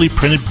digitally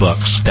printed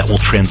books that will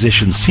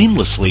transition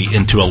seamlessly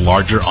into a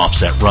larger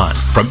offset run.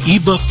 From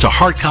ebook to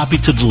hard copy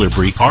to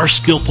delivery, our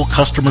skillful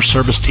customer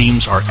service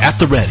teams are at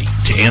the ready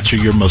to answer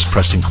your most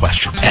pressing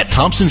question. At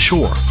Thompson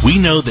Shore, we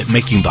know that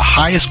making the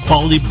highest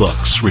quality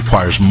books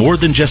requires more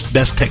than just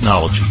best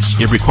technologies.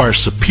 It requires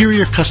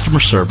superior customer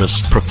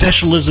service,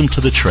 professionalism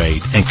to the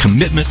trade, and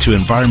commitment to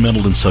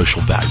environmental and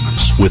social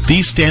values. With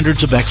these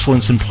standards of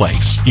excellence in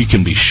place, you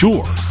can be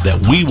sure that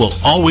we will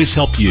always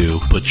help you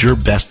put your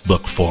best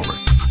book forward.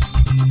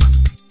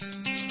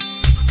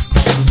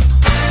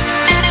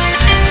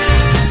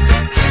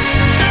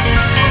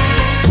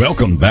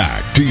 Welcome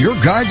back to your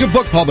guide to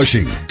book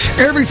publishing.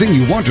 Everything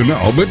you want to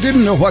know but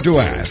didn't know what to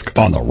ask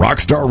on the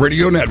Rockstar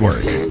Radio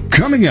Network.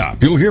 Coming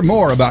up, you'll hear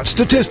more about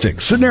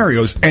statistics,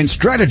 scenarios, and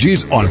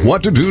strategies on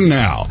what to do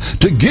now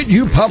to get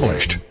you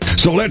published.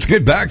 So let's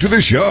get back to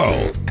the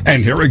show.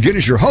 And here again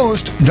is your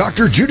host,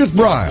 Dr. Judith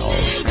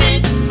Briles.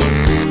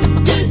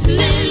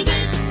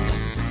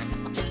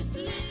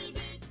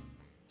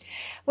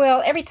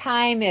 Well, every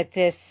time at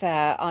this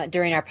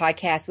during our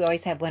podcast, we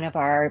always have one of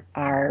our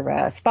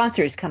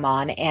sponsors come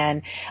on,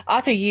 and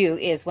Author U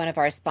is one of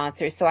our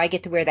sponsors. So I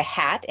get to wear the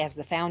hat as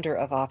the founder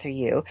of Author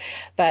U.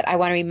 But I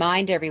want to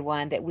remind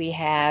everyone that we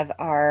have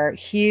our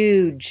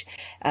huge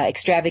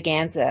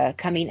extravaganza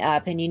coming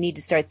up, and you need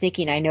to start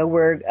thinking. I know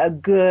we're a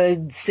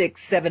good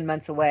 6-7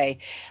 months away,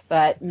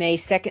 but May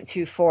 2nd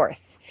through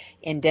 4th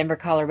in Denver,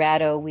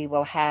 Colorado, we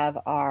will have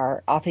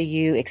our Author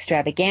U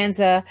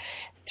extravaganza.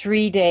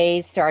 3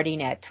 days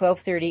starting at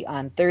 12:30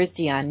 on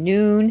Thursday on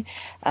noon.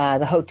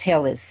 The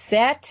hotel is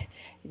set.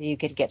 You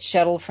could get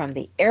shuttled from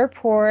the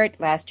airport.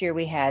 Last year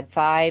we had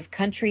 5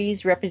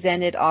 countries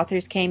represented.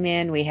 Authors came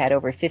in. We had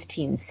over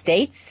 15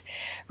 states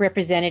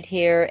represented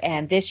here.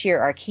 And this year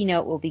our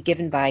keynote will be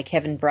given by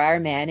Kevin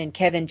Briarman. And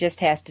Kevin just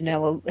happens to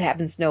know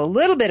a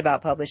little bit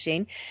about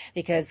publishing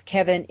because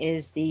Kevin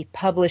is the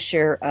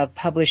publisher of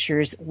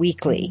Publishers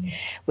Weekly,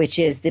 which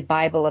is the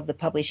Bible of the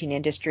publishing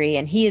industry.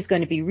 And he is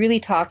going to be really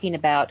talking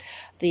about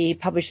the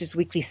Publishers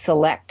Weekly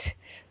Select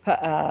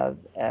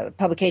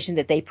publication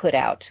that they put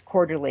out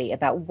quarterly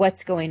about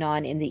what's going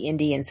on in the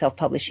indie and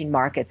self-publishing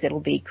markets. It'll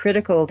be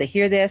critical to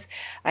hear this.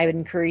 I would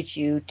encourage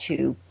you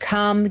to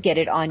come, get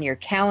it on your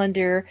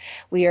calendar.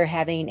 We are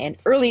having an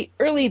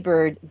early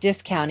bird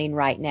discounting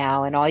right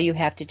now, and all you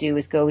have to do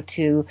is go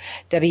to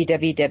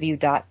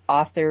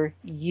www.authoru,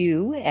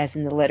 as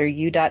in the letter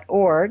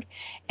u.org,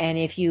 and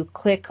if you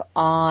click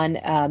on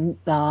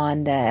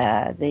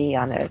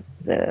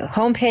the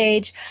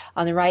homepage,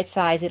 on the right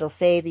side, it'll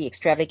say the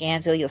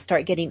extravaganza. You'll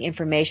start getting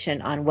information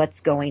on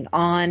what's going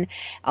on.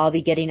 I'll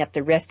be getting up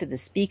the rest of the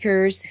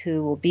speakers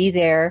who will be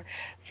there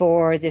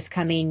for this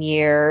coming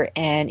year,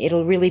 and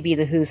it'll really be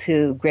the who's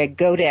who. Greg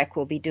Godek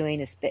will be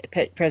doing a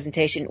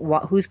presentation.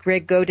 Who's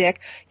Greg Godek?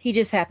 He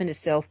just happened to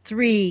sell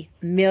 3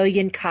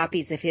 million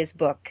copies of his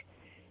book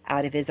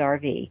out of his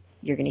RV.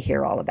 You're going to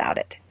hear all about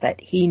it. But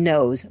he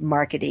knows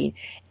marketing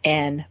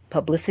and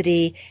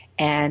publicity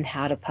and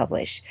how to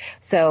publish.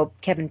 So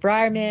Kevin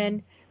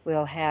Briarman,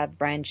 we'll have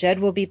Brian Judd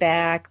will be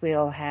back.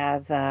 We'll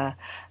have Greg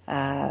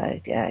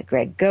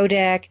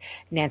Godek,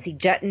 Nancy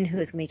Jutton, who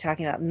is going to be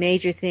talking about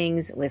major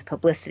things with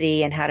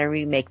publicity and how to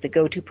remake the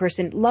go-to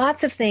person.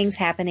 Lots of things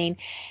happening,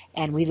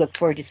 and we look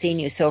forward to seeing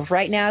you. So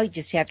right now, you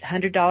just have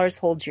 $100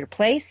 holds your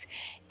place.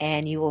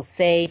 and you will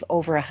save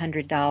over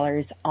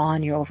 $100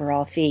 on your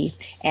overall fee.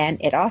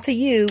 And at Author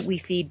U, we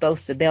feed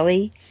both the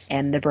belly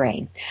and the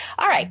brain.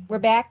 All right, we're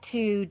back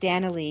to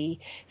Dana Lee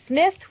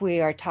Smith.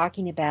 We are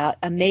talking about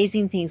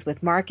amazing things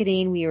with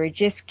marketing. We were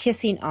just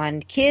kissing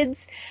on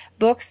kids'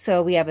 books,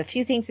 so we have a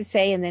few things to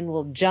say, and then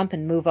we'll jump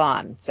and move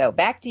on. So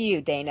back to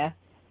you, Dana.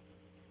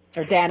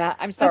 Or Dana.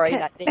 I'm sorry, okay.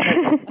 Not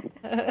Dana.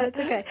 That's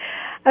okay.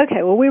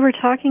 Okay, well, we were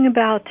talking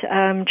about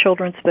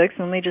children's books.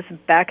 Let me just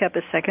back up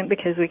a second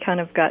because we kind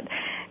of got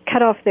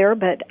cut off there.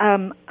 But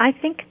I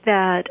think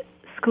that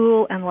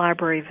school and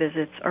library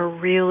visits are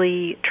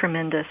really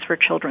tremendous for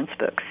children's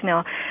books.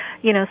 Now,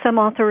 some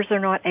authors are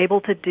not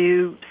able to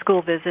do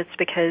school visits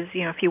because,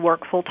 if you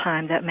work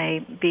full-time, that may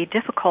be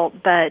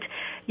difficult. But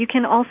you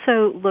can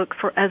also look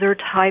for other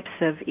types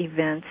of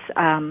events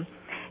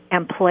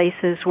and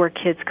places where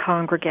kids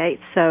congregate.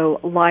 So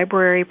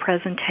library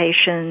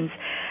presentations,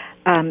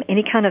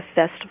 any kind of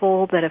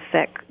festival that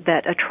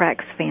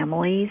attracts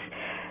families.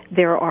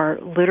 There are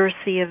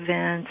literacy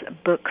events,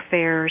 book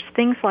fairs,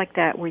 things like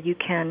that where you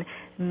can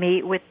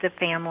meet with the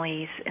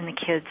families and the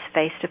kids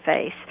face to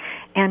face.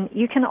 And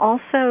you can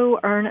also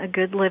earn a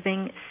good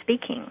living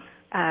speaking.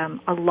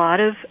 A lot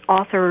of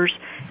authors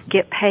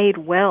get paid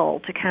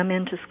well to come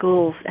into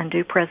schools and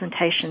do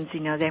presentations.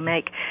 They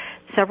make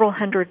several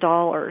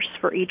 $100s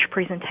for each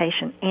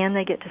presentation, and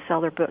they get to sell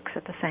their books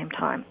at the same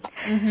time.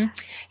 Mm-hmm.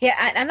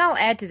 Yeah, and I'll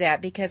add to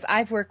that because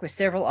I've worked with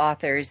several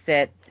authors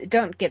that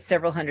don't get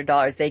several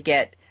 $100s. They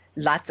get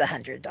lots of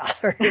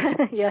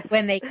 $100 yes.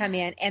 when they come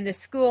in. And the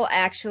school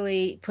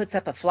actually puts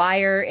up a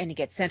flyer and it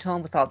gets sent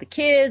home with all the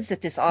kids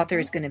that this author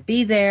is going to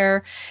be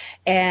there.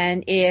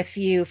 And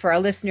for our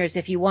listeners,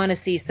 if you want to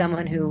see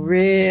someone who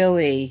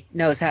really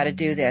knows how to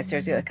do this,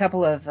 there's a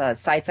couple of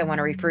sites I want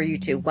to refer you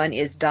to. One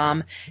is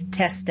Dom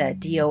Testa,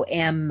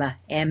 D-O-M,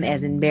 M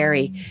as in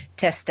Mary,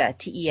 Testa,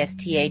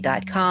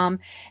 Testa.com.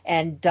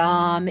 And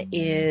Dom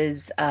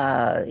is,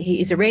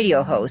 he's a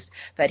radio host,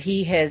 but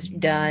he has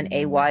done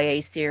a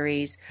YA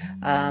series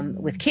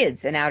with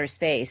kids in outer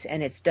space,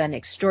 and it's done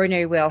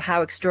extraordinarily well.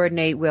 How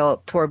extraordinary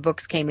well, Tor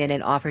Books came in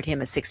and offered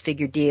him a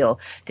 6-figure deal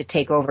to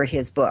take over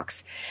his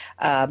books.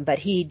 But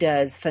he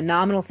does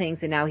phenomenal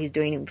things, and now he's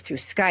doing it through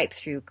Skype,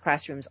 through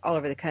classrooms all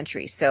over the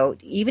country. So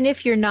even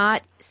if you're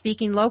not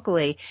speaking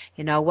locally,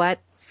 you know what?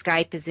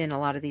 Skype is in a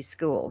lot of these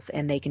schools,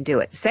 and they can do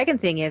it. The second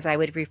thing is I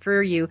would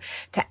refer you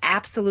to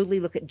absolutely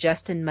look at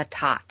Justin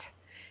Matot.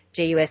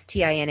 Justinmatott.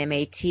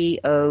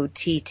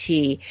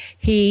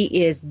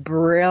 He is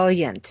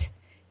brilliant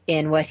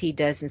in what he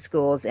does in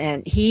schools,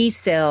 and he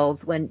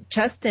sells,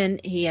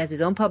 he has his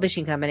own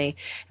publishing company,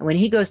 and when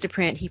he goes to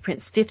print, he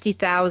prints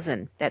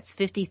 50,000. That's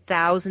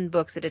 50,000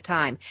 books at a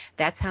time.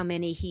 That's how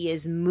many he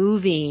is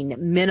moving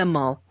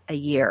minimal a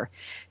year.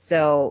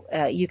 So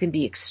you can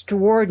be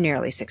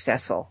extraordinarily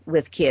successful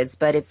with kids,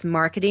 but it's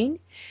marketing,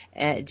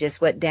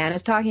 just what Dan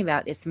is talking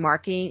about. It's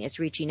marketing, it's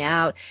reaching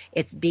out,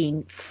 it's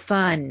being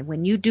fun.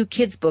 When you do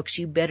kids' books,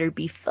 you better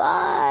be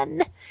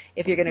fun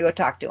if you're going to go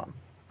talk to them.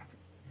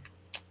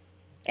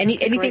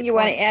 Anything you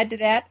want to add to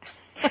that?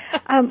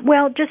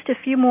 Well, just a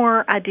few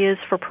more ideas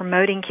for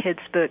promoting kids'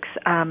 books.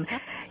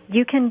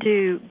 You can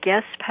do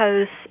guest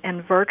posts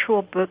and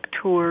virtual book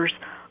tours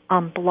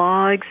on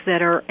blogs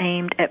that are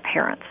aimed at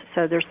parents.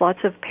 So there's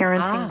lots of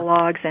parenting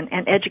blogs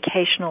and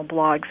educational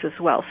blogs as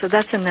well. So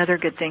that's another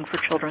good thing for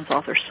children's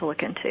authors to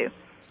look into.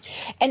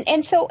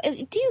 And so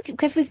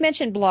because we've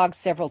mentioned blogs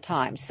several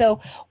times, so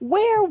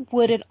where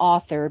would an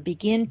author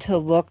begin to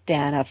look,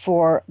 Dana,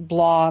 for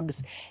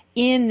blogs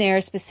in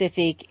their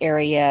specific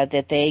area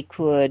that they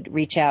could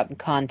reach out and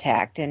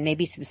contact, and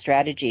maybe some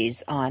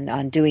strategies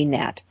on doing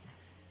that?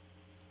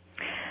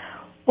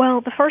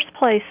 Well, the first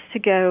place to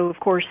go, of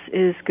course,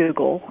 is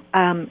Google.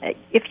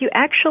 If you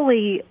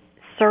actually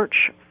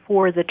search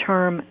for the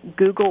term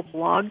Google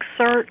Blog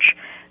Search,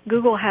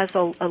 Google has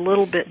a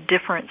little bit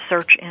different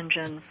search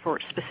engine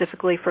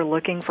specifically for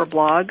looking for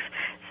blogs.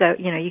 So,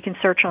 you can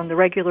search on the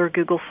regular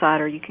Google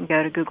site, or you can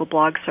go to Google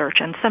Blog Search,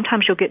 and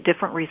sometimes you'll get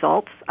different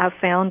results. I've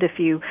found if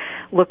you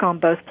look on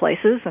both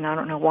places, and I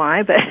don't know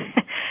why, but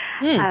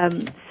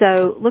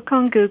so look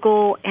on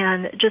Google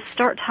and just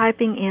start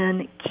typing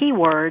in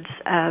keywords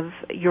of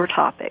your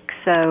topic.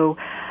 So,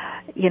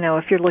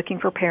 if you're looking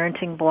for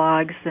parenting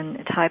blogs,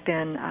 then type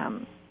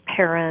in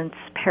parents,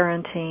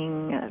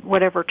 parenting,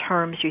 whatever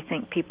terms you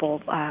think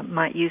people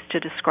might use to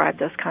describe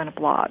those kind of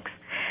blogs.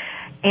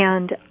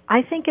 And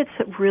I think it's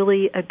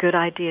really a good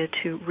idea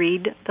to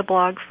read the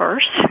blog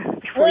first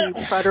before you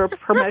try to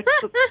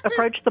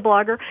approach the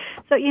blogger.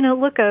 So,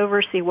 look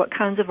over, see what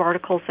kinds of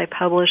articles they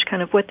publish,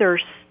 kind of what their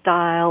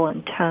style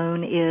and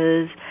tone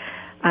is,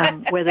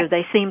 whether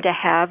they seem to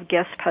have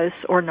guest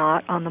posts or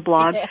not on the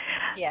blog.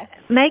 Yeah.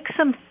 Make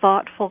some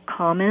thoughtful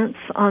comments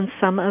on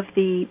some of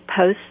the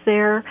posts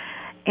there.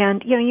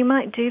 And, you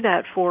might do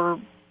that for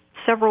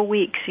several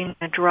weeks,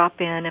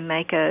 drop in and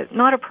make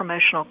not a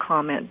promotional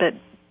comment, but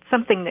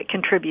something that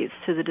contributes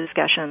to the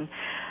discussion.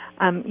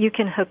 You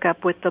can hook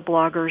up with the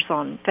bloggers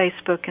on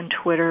Facebook and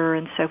Twitter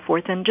and so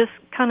forth, and just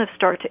kind of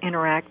start to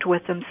interact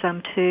with them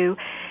some too.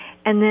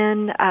 And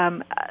then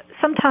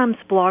sometimes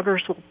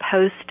bloggers will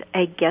post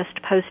a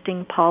guest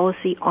posting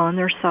policy on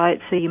their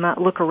site, so you might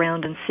look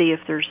around and see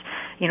if there's,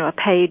 a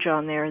page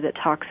on there that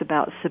talks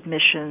about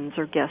submissions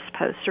or guest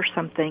posts or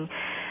something.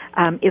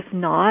 If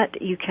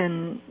not, you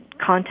can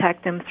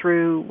contact them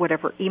through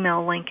whatever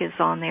email link is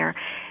on there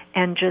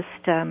and just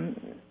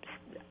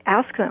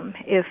ask them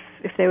if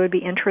they would be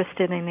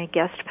interested in a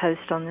guest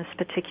post on this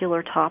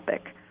particular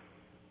topic.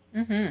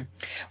 Mm-hmm.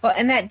 Well,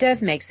 and that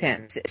does make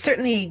sense.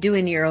 Certainly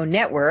doing your own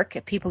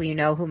network, people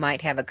who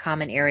might have a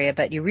common area,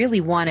 but you really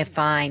want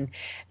to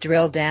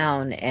drill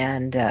down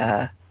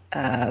and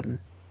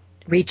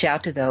reach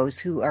out to those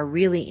who are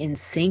really in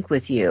sync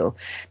with you.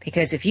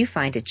 Because if you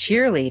find a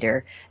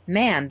cheerleader,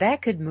 man,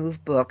 that could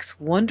move books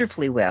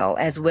wonderfully well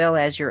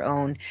as your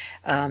own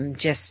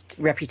just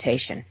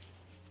reputation.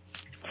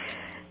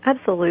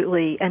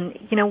 Absolutely. And,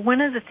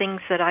 one of the things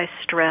that I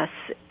stress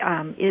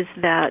is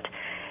that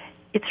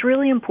it's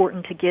really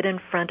important to get in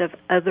front of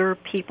other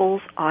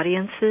people's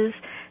audiences.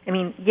 I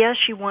mean, yes,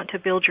 you want to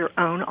build your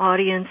own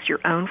audience, your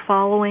own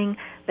following,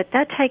 but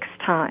that takes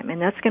time, and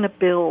that's going to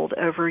build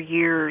over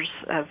years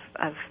of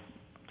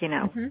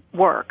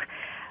work.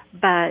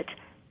 But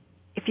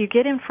if you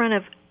get in front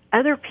of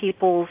other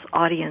people's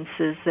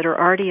audiences that are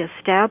already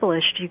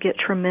established, you get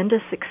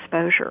tremendous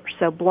exposure.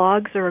 So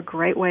blogs are a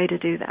great way to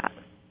do that.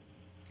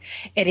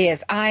 It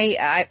is.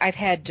 I've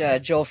had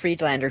Joel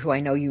Friedlander, who I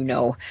know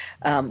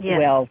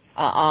Yes.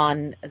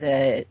 on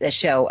the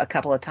show a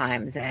couple of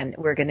times, and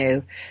we're going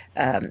to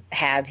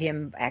have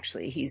him.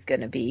 Actually, he's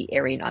going to be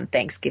airing on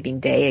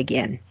Thanksgiving Day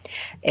again,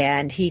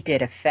 and he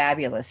did a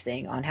fabulous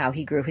thing on how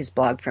he grew his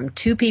blog from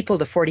 2 people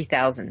to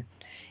 40,000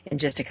 in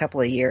just a couple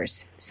of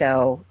years.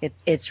 So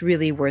it's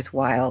really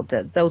worthwhile.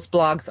 Those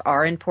blogs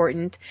are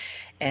important.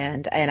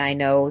 And I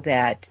know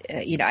that,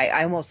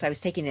 I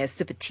was taking a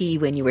sip of tea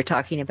when you were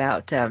talking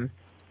about, don't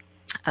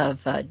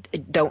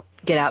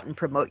get out and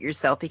promote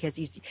yourself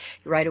because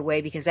right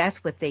away, because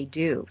that's what they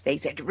do. They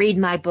said, read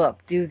my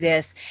book, do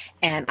this.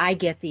 And I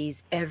get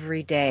these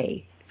every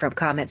day from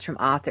comments from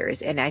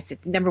authors. And I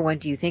said, number one,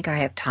 do you think I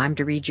have time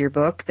to read your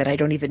book that I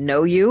don't even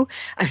know you?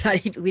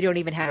 We don't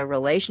even have a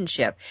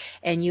relationship.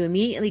 And you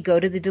immediately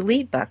go to the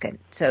delete button.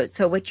 So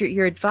what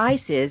your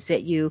advice is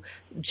that you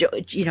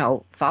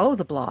follow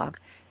the blog,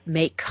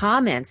 make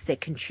comments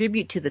that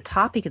contribute to the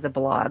topic of the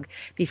blog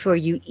before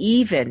you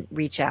even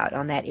reach out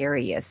on that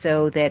area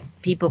so that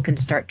people can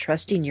start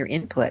trusting your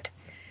input.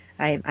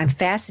 I'm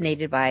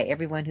fascinated by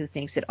everyone who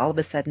thinks that all of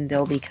a sudden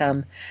they'll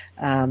become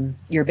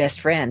your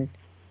best friend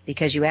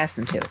because you ask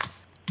them to.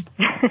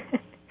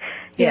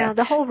 Yeah,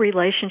 the whole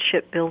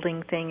relationship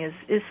building thing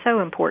is so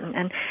important.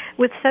 And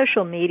with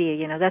social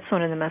media, that's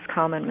one of the most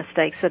common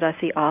mistakes that I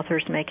see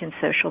authors make in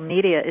social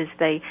media is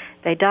they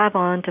dive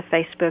on to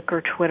Facebook or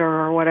Twitter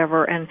or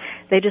whatever, and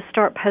they just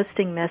start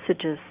posting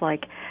messages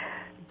like,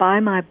 buy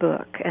my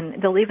book.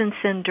 And they'll even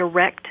send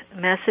direct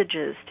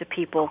messages to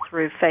people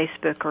through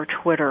Facebook or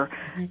Twitter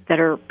that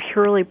are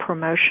purely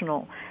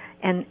promotional.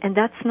 And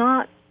that's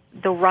not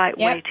the right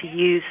way to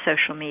use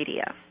social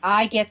media.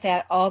 I get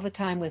that all the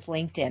time with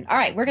LinkedIn. All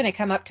right, we're going to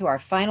come up to our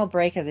final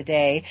break of the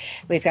day.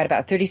 We've got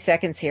about 30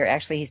 seconds here.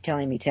 Actually, he's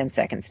telling me 10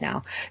 seconds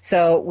now.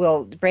 So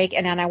we'll break,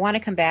 and then I want to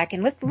come back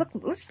and let's look a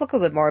little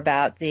bit more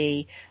about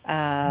the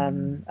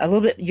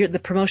the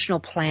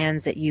promotional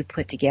plans that you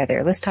put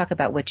together. Let's talk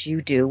about what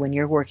you do when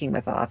you're working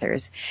with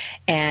authors.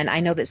 And I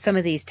know that some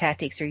of these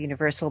tactics are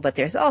universal, but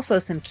there's also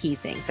some key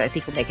things that I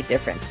think will make a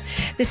difference.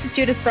 This is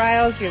Judith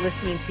Briles. You're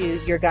listening to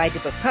Your Guide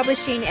to Book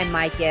Publishing, and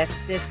my guest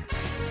this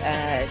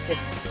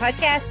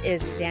podcast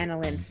is Dana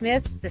Lynn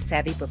Smith, the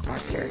Savvy Book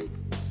Marketer.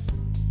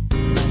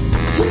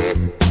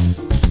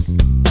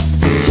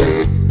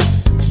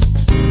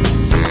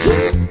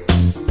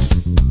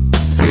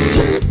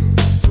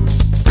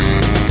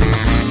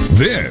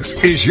 This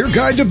is Your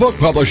Guide to Book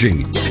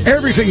Publishing.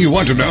 Everything you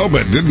want to know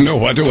but didn't know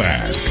what to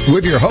ask.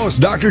 With your host,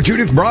 Dr.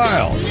 Judith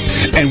Briles.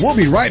 And we'll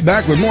be right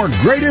back with more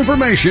great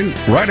information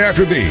right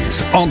after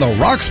these on the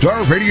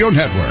Rockstar Radio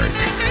Network.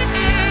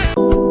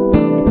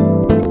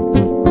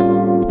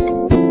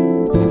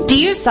 Do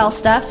you sell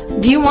stuff?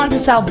 Do you want to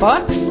sell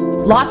books?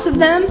 Lots of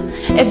them?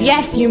 If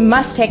yes, you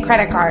must take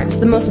credit cards,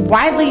 the most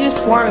widely used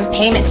form of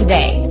payment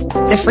today.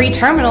 The Free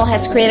Terminal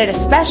has created a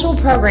special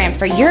program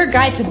for Your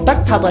Guide to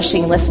Book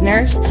Publishing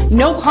listeners.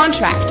 No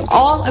contract.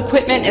 All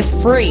equipment is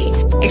free.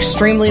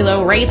 Extremely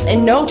low rates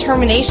and no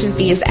termination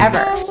fees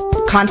ever.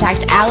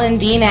 Contact Alan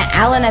Dean at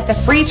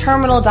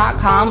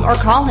alan@thefreeterminal.com or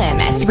call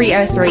him at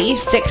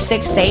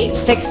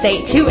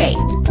 303-668-6828.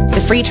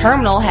 The Free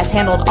Terminal has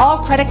handled all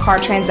credit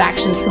card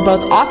transactions for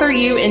both Author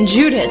You and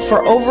Judith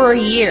for over a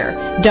year.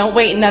 Don't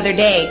wait another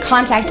day.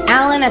 Contact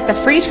Alan at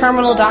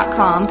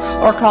thefreeterminal.com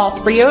or call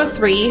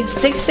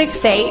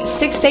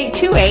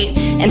 303-668-6828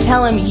 and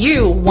tell him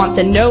you want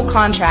the no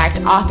contract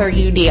Author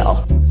You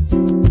deal.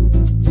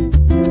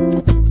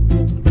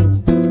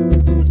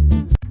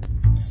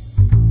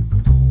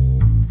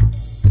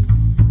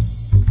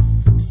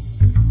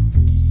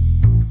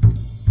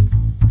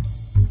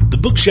 The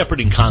book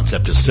shepherding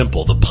concept is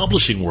simple. The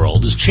publishing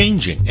world is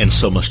changing, and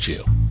so must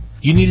you.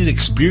 You need an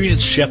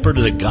experienced shepherd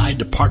and a guide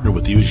to partner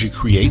with you as you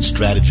create,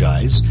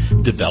 strategize,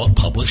 develop,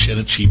 publish, and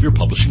achieve your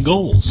publishing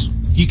goals.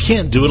 You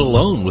can't do it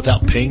alone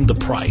without paying the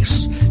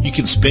price. You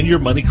can spend your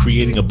money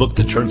creating a book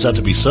that turns out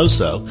to be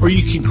so-so, or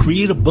you can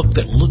create a book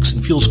that looks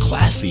and feels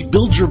classy,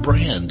 builds your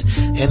brand,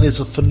 and is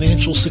a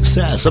financial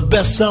success, a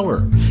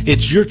bestseller.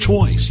 It's your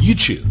choice. You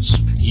choose.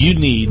 You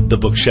need the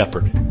Book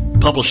Shepherd.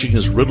 Publishing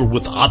is riddled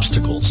with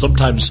obstacles,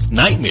 sometimes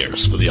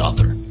nightmares for the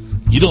author.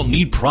 You don't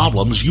need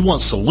problems. You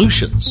want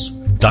solutions.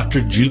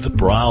 Dr. Judith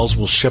Briles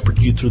will shepherd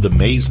you through the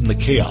maze and the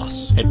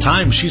chaos. At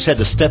times, she's had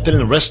to step in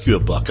and rescue a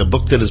book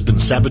that has been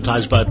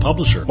sabotaged by a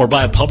publisher or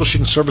by a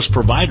publishing service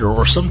provider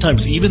or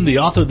sometimes even the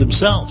author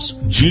themselves.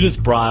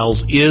 Judith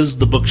Briles is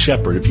the Book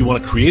Shepherd if you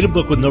want to create a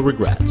book with no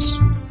regrets.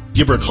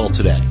 Give her a call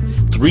today,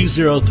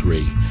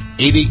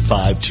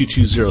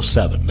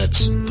 303-885-2207.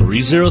 That's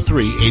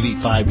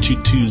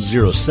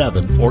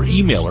 303-885-2207, or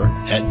email her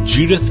at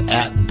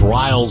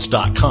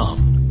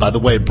judith@briles.com. By the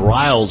way,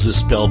 Briles is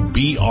spelled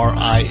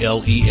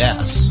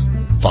B-R-I-L-E-S.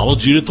 Follow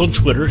Judith on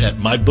Twitter at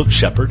My Book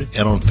Shepherd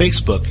and on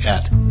Facebook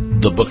at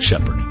The Book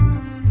Shepherd.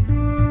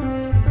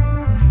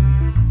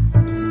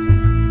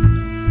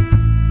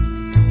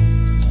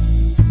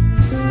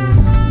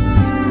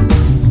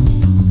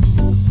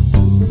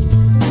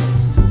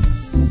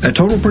 At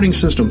Total Printing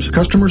Systems,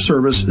 customer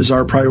service is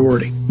our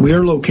priority. We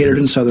are located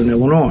in Southern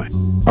Illinois.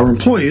 Our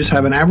employees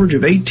have an average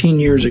of 18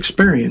 years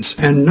experience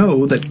and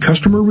know that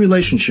customer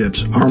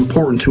relationships are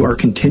important to our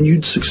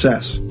continued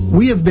success.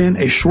 We have been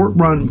a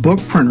short-run book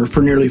printer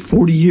for nearly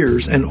 40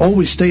 years and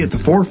always stay at the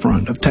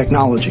forefront of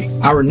technology.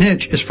 Our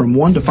niche is from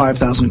 1 to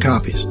 5,000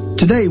 copies.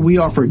 Today, we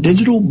offer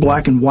digital,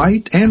 black and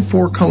white, and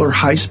 4-color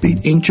high-speed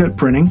inkjet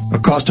printing, a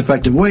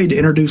cost-effective way to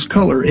introduce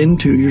color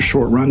into your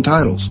short-run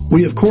titles.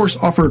 We, of course,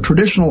 offer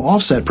traditional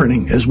offset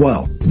printing as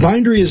well.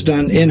 Bindery is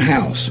done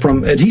in-house,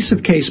 from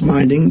adhesive case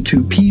binding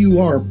to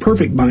PUR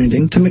perfect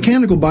binding to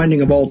mechanical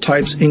binding of all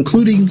types,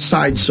 including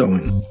side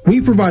sewing.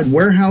 We provide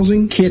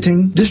warehousing,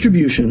 kitting,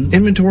 distribution,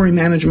 inventory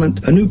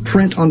management, a new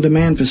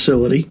print-on-demand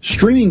facility,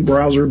 streaming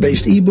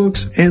browser-based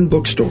ebooks, and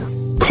bookstore.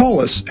 Call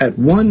us at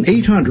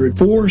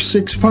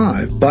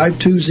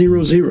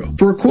 1-800-465-5200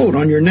 for a quote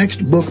on your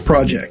next book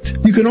project.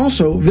 You can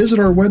also visit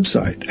our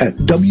website at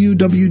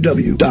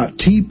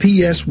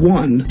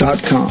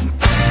www.tps1.com.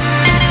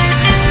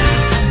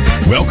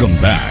 Welcome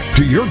back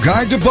to your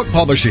guide to book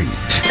publishing.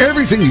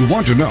 Everything you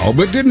want to know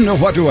but didn't know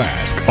what to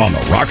ask on the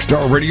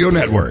Rockstar Radio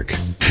Network.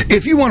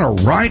 If you want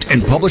to write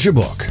and publish a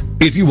book,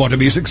 if you want to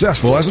be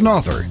successful as an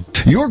author,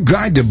 your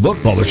guide to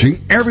book publishing,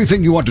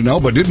 everything you want to know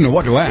but didn't know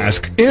what to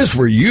ask, is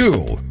for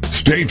you.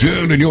 Stay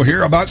tuned and you'll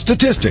hear about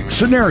statistics,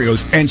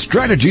 scenarios, and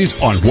strategies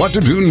on what to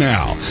do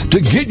now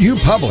to get you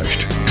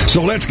published.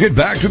 So let's get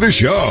back to the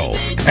show.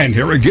 And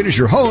here again is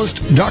your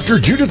host, Dr.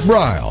 Judith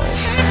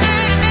Briles.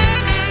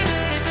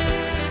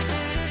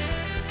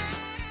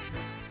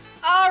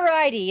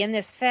 Alrighty, in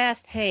this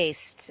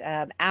fast-paced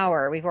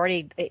hour, we've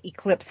already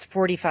eclipsed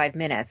 45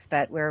 minutes,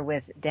 but we're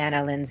with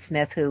Dana Lynn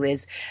Smith, who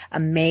is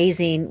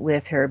amazing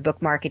with her book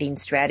marketing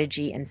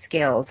strategy and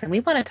skills. And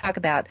we want to talk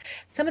about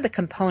some of the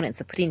components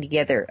of putting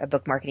together a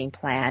book marketing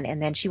plan.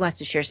 And then she wants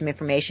to share some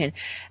information,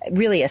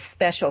 really a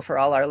special for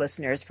all our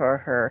listeners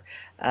for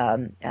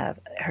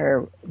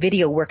her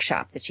video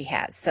workshop that she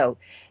has. So,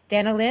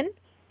 Dana Lynn,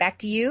 back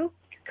to you.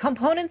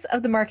 Components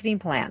of the marketing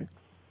plan.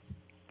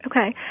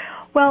 Okay.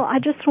 Well, I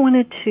just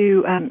wanted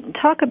to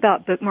talk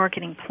about book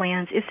marketing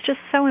plans. It's just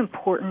so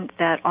important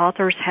that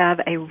authors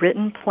have a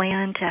written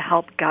plan to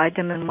help guide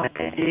them in what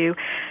they do.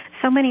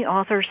 So many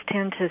authors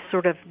tend to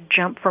sort of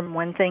jump from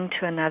one thing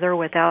to another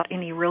without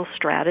any real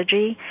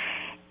strategy.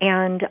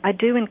 And I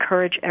do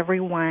encourage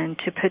everyone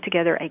to put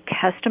together a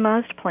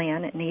customized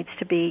plan. It needs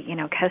to be,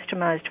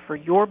 customized for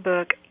your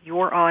book,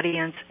 your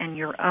audience, and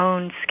your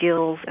own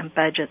skills and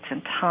budgets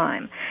and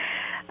time.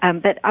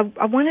 But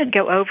I wanted to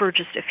go over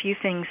just a few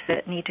things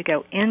that need to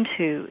go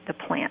into the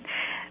plan.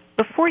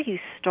 Before you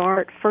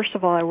start, first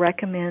of all, I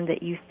recommend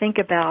that you think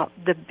about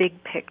the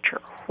big picture.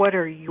 What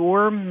are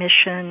your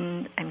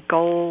mission and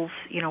goals?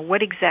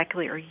 What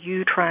exactly are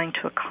you trying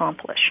to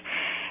accomplish?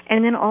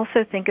 And then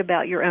also think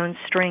about your own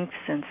strengths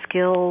and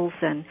skills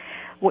and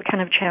what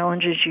kind of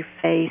challenges you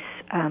face,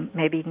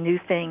 maybe new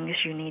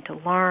things you need to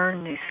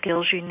learn, new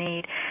skills you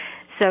need.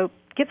 So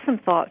give some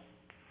thought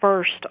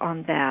first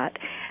on that.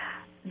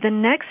 The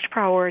next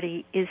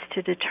priority is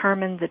to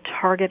determine the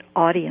target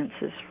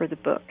audiences for the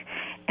book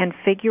and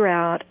figure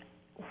out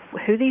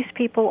who these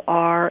people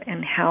are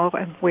and how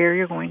and where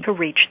you're going to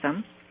reach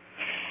them.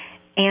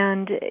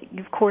 And,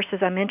 of course,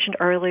 as I mentioned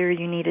earlier,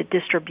 you need a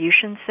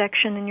distribution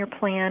section in your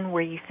plan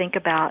where you think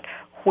about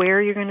where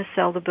you're going to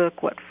sell the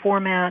book, what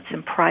formats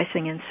and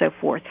pricing and so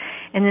forth.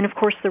 And then, of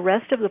course, the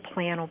rest of the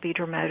plan will be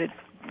devoted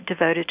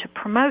to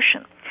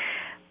promotion.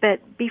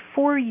 But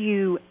before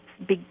you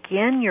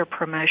begin your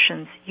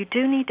promotions, you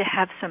do need to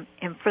have some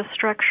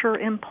infrastructure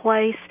in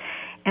place.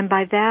 And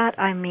by that,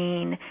 I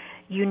mean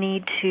you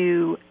need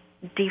to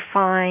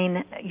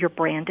define your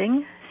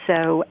branding,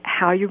 so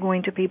how you're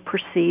going to be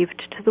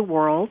perceived to the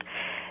world.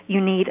 You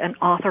need an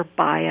author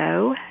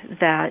bio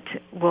that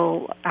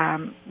will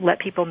let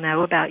people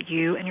know about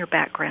you and your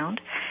background.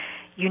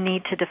 You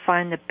need to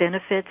define the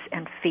benefits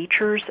and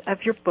features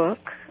of your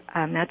book.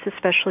 That's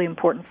especially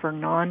important for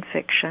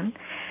nonfiction.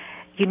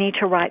 You need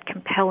to write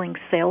compelling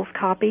sales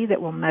copy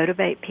that will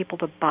motivate people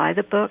to buy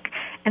the book.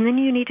 And then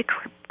you need to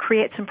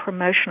create some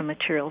promotional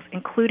materials,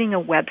 including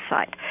a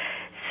website.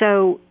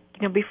 So,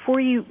 before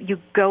you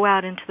go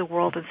out into the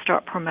world and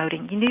start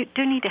promoting, you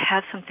do need to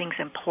have some things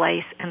in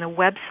place, and the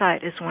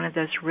website is one of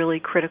those really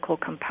critical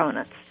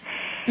components.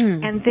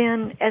 And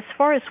then as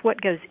far as what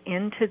goes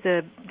into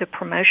the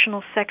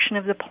promotional section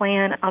of the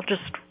plan, I'll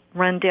just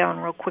run down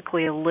real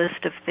quickly a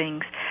list of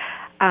things.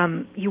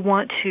 You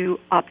want to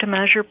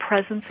optimize your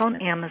presence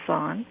on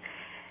Amazon.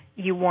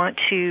 You want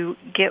to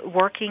get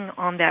working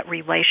on that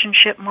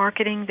relationship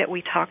marketing that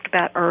we talked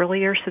about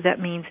earlier. So that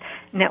means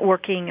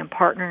networking and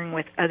partnering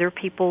with other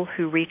people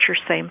who reach your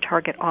same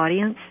target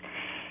audience.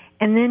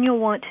 And then you'll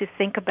want to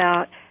think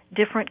about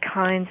different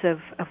kinds of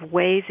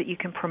ways that you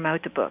can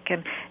promote the book.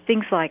 And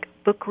things like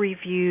book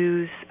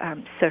reviews,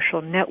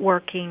 social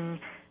networking,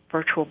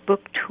 virtual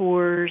book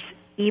tours,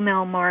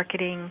 email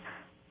marketing,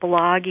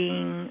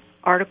 blogging,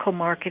 article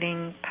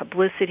marketing,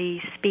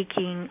 publicity,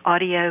 speaking,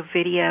 audio,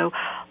 video.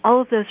 All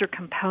of those are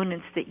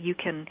components that you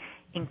can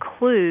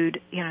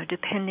include,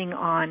 depending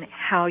on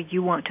how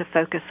you want to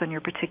focus on your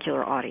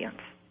particular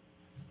audience.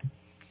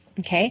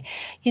 Okay.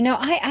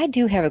 I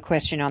do have a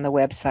question on the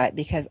website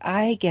because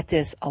I get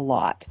this a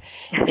lot,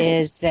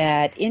 is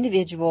that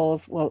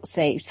individuals will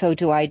say, so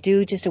do I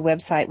do just a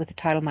website with the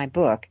title of my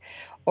book,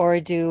 or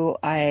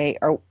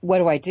what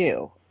do I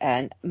do?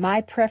 And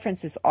my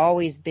preference has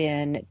always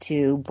been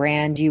to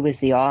brand you as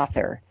the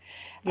author.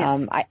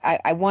 Yeah.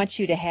 I want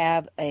you to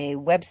have a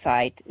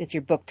website with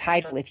your book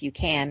title if you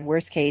can.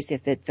 Worst case,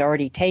 if it's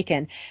already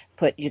taken,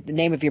 put the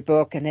name of your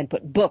book and then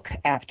put book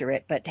after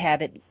it, but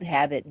have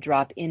it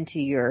drop into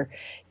your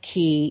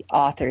key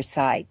author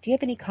site. Do you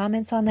have any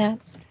comments on that?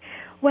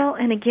 Well,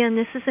 and again,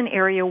 this is an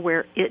area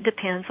where it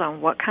depends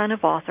on what kind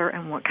of author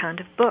and what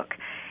kind of book.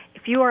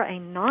 If you are a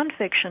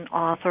nonfiction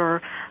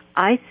author,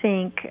 I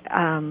think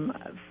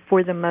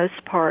for the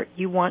most part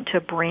you want to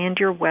brand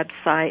your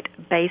website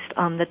based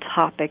on the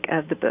topic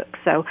of the book.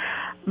 So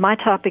my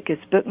topic is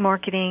book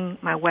marketing.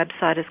 My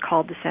website is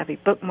called The Savvy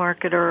Book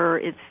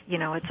Marketer.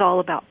 It's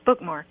all about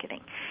book marketing.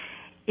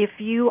 If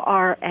you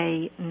are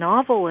a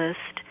novelist,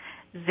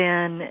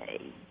 then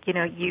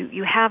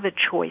you have a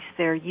choice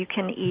there. You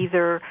can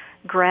either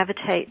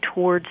gravitate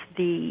towards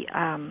the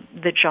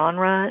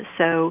genre,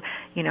 so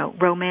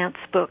romance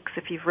books.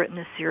 If you've written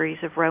a series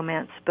of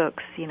romance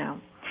books,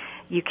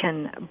 you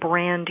can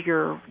brand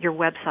your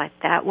website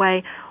that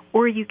way,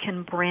 or you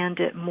can brand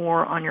it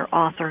more on your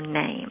author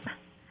name.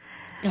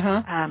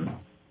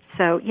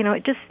 So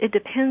it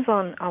depends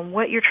on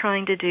what you're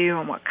trying to do,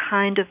 on what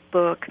kind of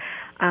book.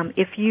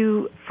 If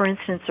you, for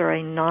instance, are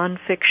a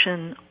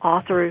nonfiction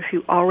author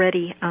who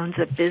already owns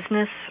a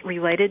business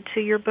related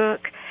to your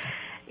book,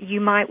 you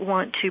might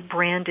want to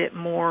brand it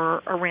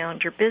more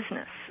around your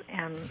business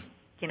and,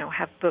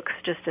 have books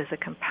just as a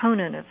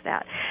component of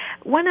that.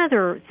 One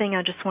other thing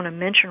I just want to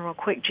mention real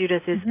quick,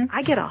 Judith, is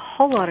I get a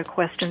whole lot of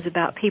questions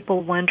about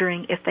people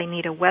wondering if they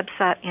need a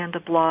website and a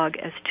blog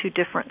as two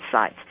different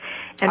sites.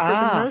 And for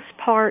the most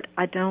part,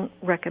 I don't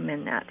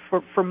recommend that.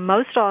 For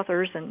most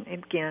authors, and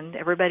again,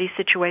 everybody's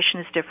situation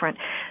is different,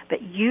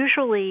 but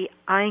usually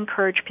I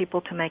encourage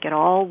people to make it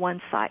all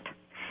one site.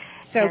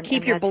 So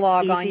keep your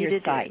blog on your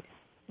site.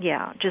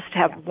 Yeah, just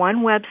have one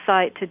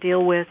website to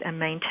deal with and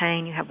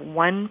maintain. You have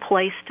one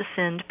place to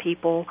send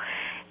people,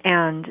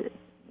 and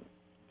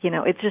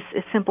it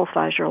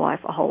simplifies your life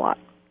a whole lot.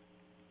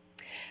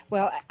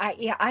 Well,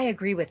 I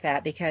agree with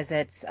that because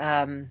it's.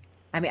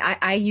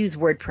 I use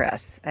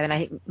WordPress. I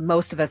think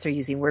most of us are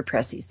using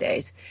WordPress these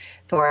days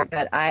for it,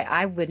 but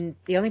I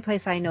wouldn't. The only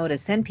place I know to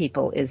send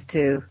people is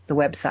to the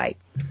website.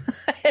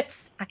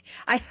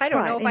 I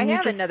don't know if I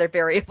have another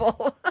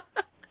variable.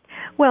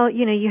 Well,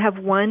 you have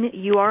one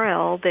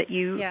URL that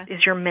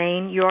is your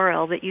main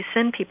URL that you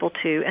send people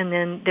to, and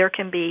then there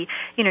can be,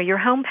 your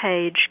home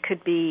page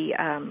could be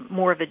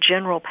more of a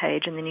general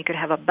page, and then you could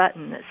have a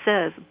button that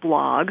says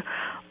blog,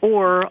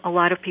 or a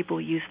lot of people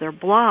use their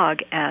blog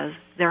as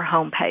their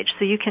home page.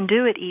 So you can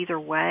do it either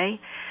way,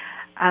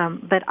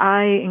 but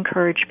I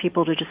encourage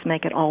people to just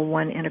make it all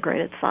one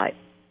integrated site.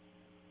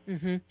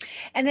 Mm-hmm.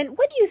 And then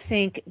what do you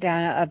think,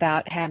 Donna,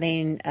 about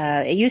having,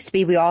 it used to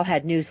be we all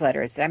had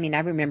newsletters. I mean, I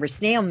remember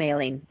snail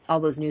mailing all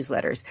those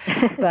newsletters,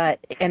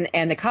 but,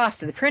 and the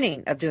cost of the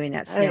printing of doing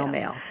that snail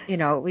mail,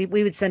 we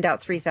would send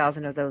out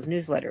 3,000 of those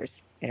newsletters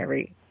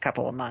every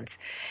couple of months.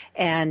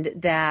 And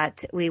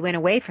that we went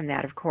away from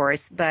that, of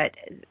course, but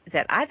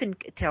that I've been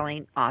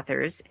telling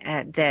authors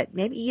that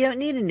maybe you don't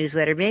need a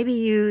newsletter. Maybe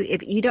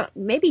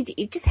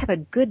you just have a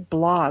good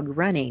blog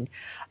running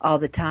all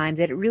the time,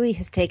 that it really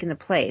has taken the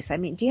place. I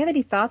mean, do you have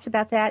any thoughts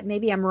about that?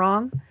 Maybe I'm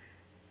wrong.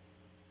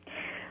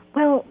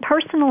 Well,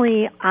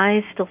 personally,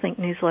 I still think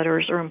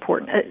newsletters are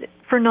important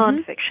for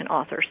nonfiction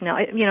authors. Now,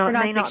 it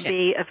may not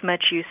be of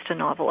much use to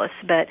novelists,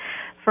 but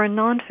for a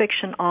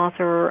nonfiction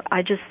author,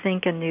 I just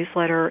think a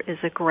newsletter is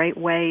a great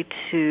way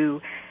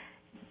to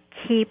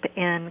keep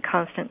in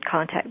constant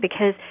contact,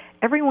 because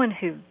everyone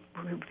who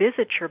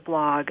visits your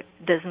blog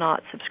does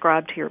not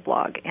subscribe to your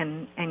blog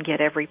and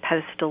get every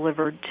post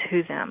delivered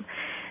to them.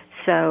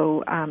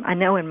 So I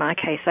know in my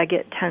case I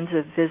get tons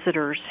of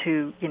visitors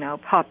who,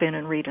 pop in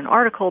and read an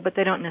article, but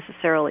they don't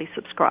necessarily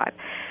subscribe.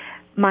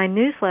 My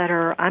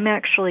newsletter, I'm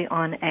actually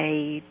on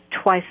a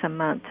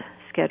twice-a-month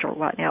schedule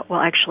right now. Well,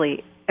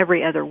 actually,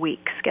 every other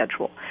week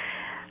schedule.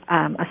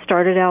 I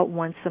started out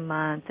once a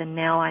month, and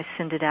now I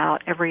send it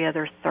out every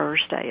other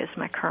Thursday is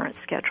my current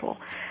schedule.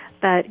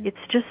 But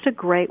it's just a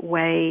great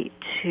way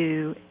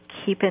to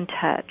keep in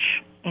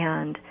touch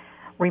and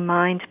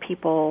remind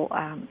people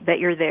that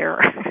you're there.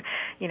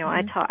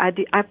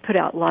 I put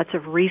out lots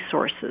of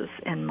resources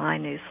in my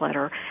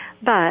newsletter,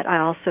 but I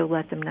also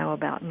let them know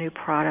about new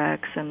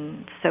products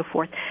and so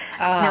forth.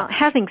 Now,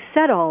 having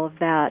said all of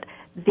that,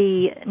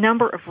 the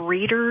number of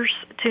readers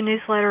to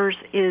newsletters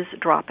is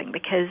dropping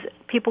because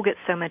people get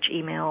so much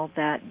email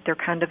that they're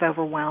kind of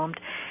overwhelmed.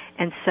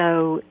 And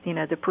so,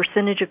 the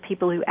percentage of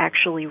people who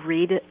actually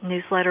read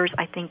newsletters,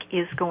 I think,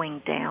 is going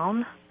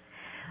down.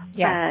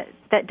 Yeah.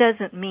 That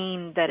doesn't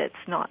mean that it's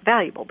not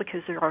valuable,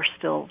 because there are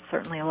still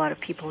certainly a lot of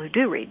people who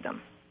do read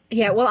them.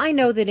 Yeah, well, I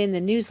know that in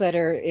the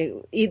newsletter,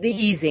 the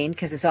e-zine,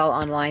 because it's all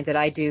online, that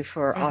I do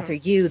for Author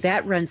U,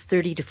 that runs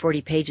 30 to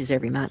 40 pages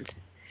every month.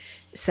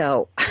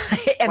 So,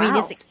 I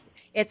mean,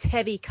 it's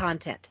heavy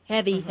content,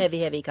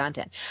 heavy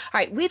content. All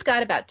right, we've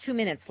got about 2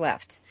 minutes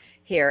left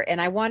here, and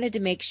I wanted to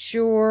make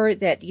sure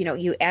that,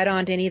 you add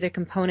on to any of the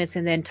components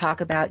and then talk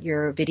about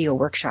your video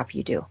workshop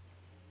you do.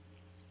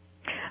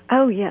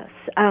 Oh, yes.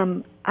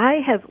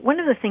 One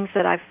of the things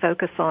that I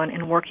focus on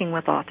in working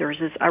with authors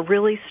is I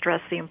really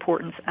stress the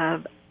importance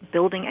of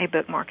building a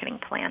book marketing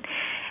plan.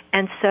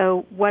 And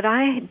so what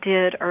I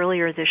did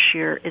earlier this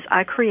year is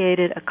I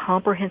created a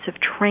comprehensive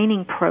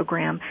training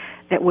program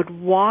that would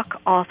walk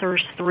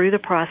authors through the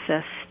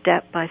process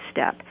step by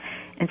step.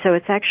 And so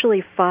it's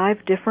actually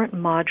 5 different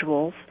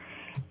modules,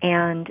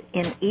 and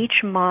in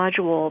each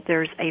module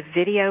there's a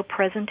video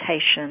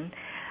presentation.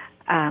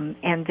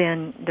 And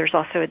then there's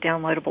also a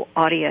downloadable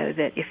audio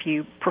that if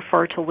you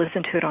prefer to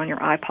listen to it on your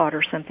iPod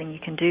or something, you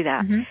can do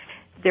that. Mm-hmm.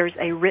 There's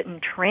a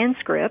written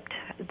transcript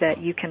that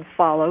you can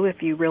follow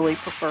if you really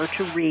prefer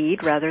to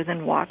read rather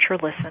than watch or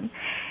listen.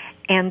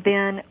 And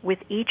then with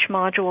each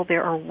module,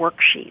 there are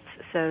worksheets.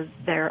 So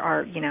there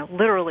are,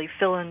 literally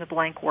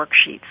fill-in-the-blank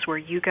worksheets where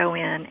you go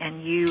in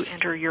and you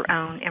enter your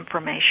own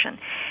information.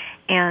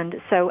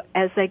 And so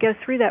as they go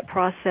through that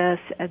process,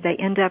 they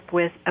end up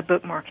with a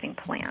book marketing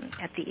plan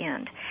at the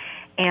end.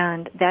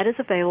 And that is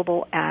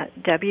available at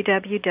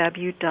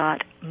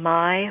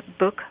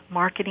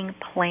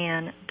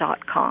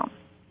www.mybookmarketingplan.com.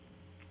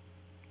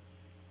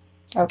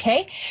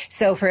 Okay.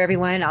 So for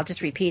everyone, I'll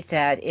just repeat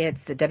that.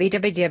 It's the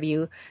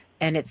www,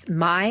 and it's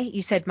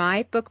you said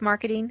my book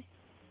marketing?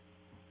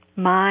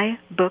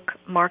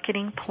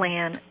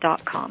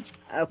 mybookmarketingplan.com.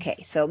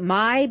 Okay, so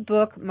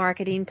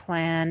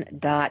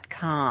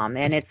mybookmarketingplan.com,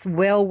 and it's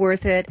well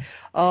worth it.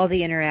 All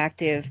the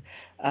interactive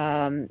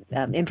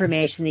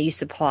information that you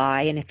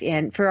supply,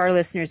 and for our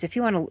listeners, if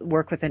you want to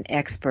work with an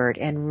expert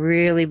and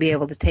really be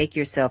able to take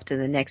yourself to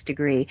the next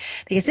degree,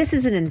 because this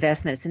is an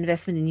investment. It's an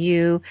investment in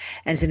you,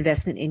 and it's an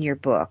investment in your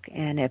book.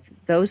 And if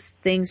those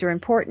things are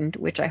important,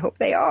 which I hope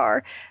they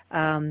are,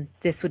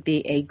 this would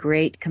be a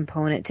great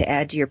component to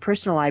add to your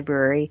personal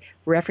library,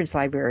 reference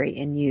library,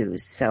 and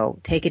use. So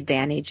take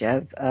advantage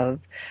of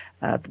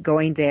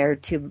going there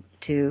to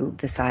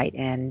the site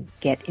and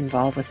get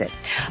involved with it.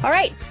 All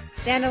right,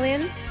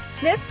 Danalyn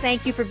Smith,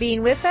 thank you for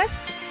being with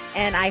us,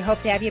 and I hope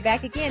to have you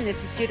back again.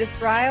 This is Judith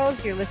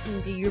Briles. You're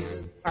listening to your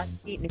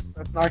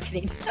book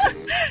marketing,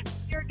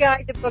 your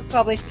guide to book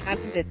publishing on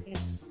the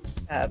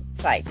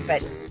site.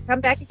 But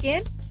come back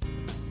again.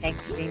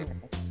 Thanks for being with us.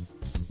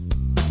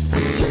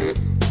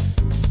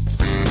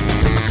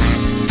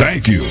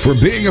 Thank you for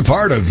being a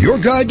part of Your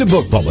Guide to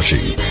Book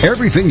Publishing.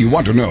 Everything you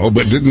want to know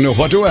but didn't know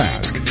what to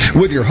ask.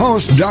 With your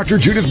host, Dr.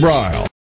 Judith Briles.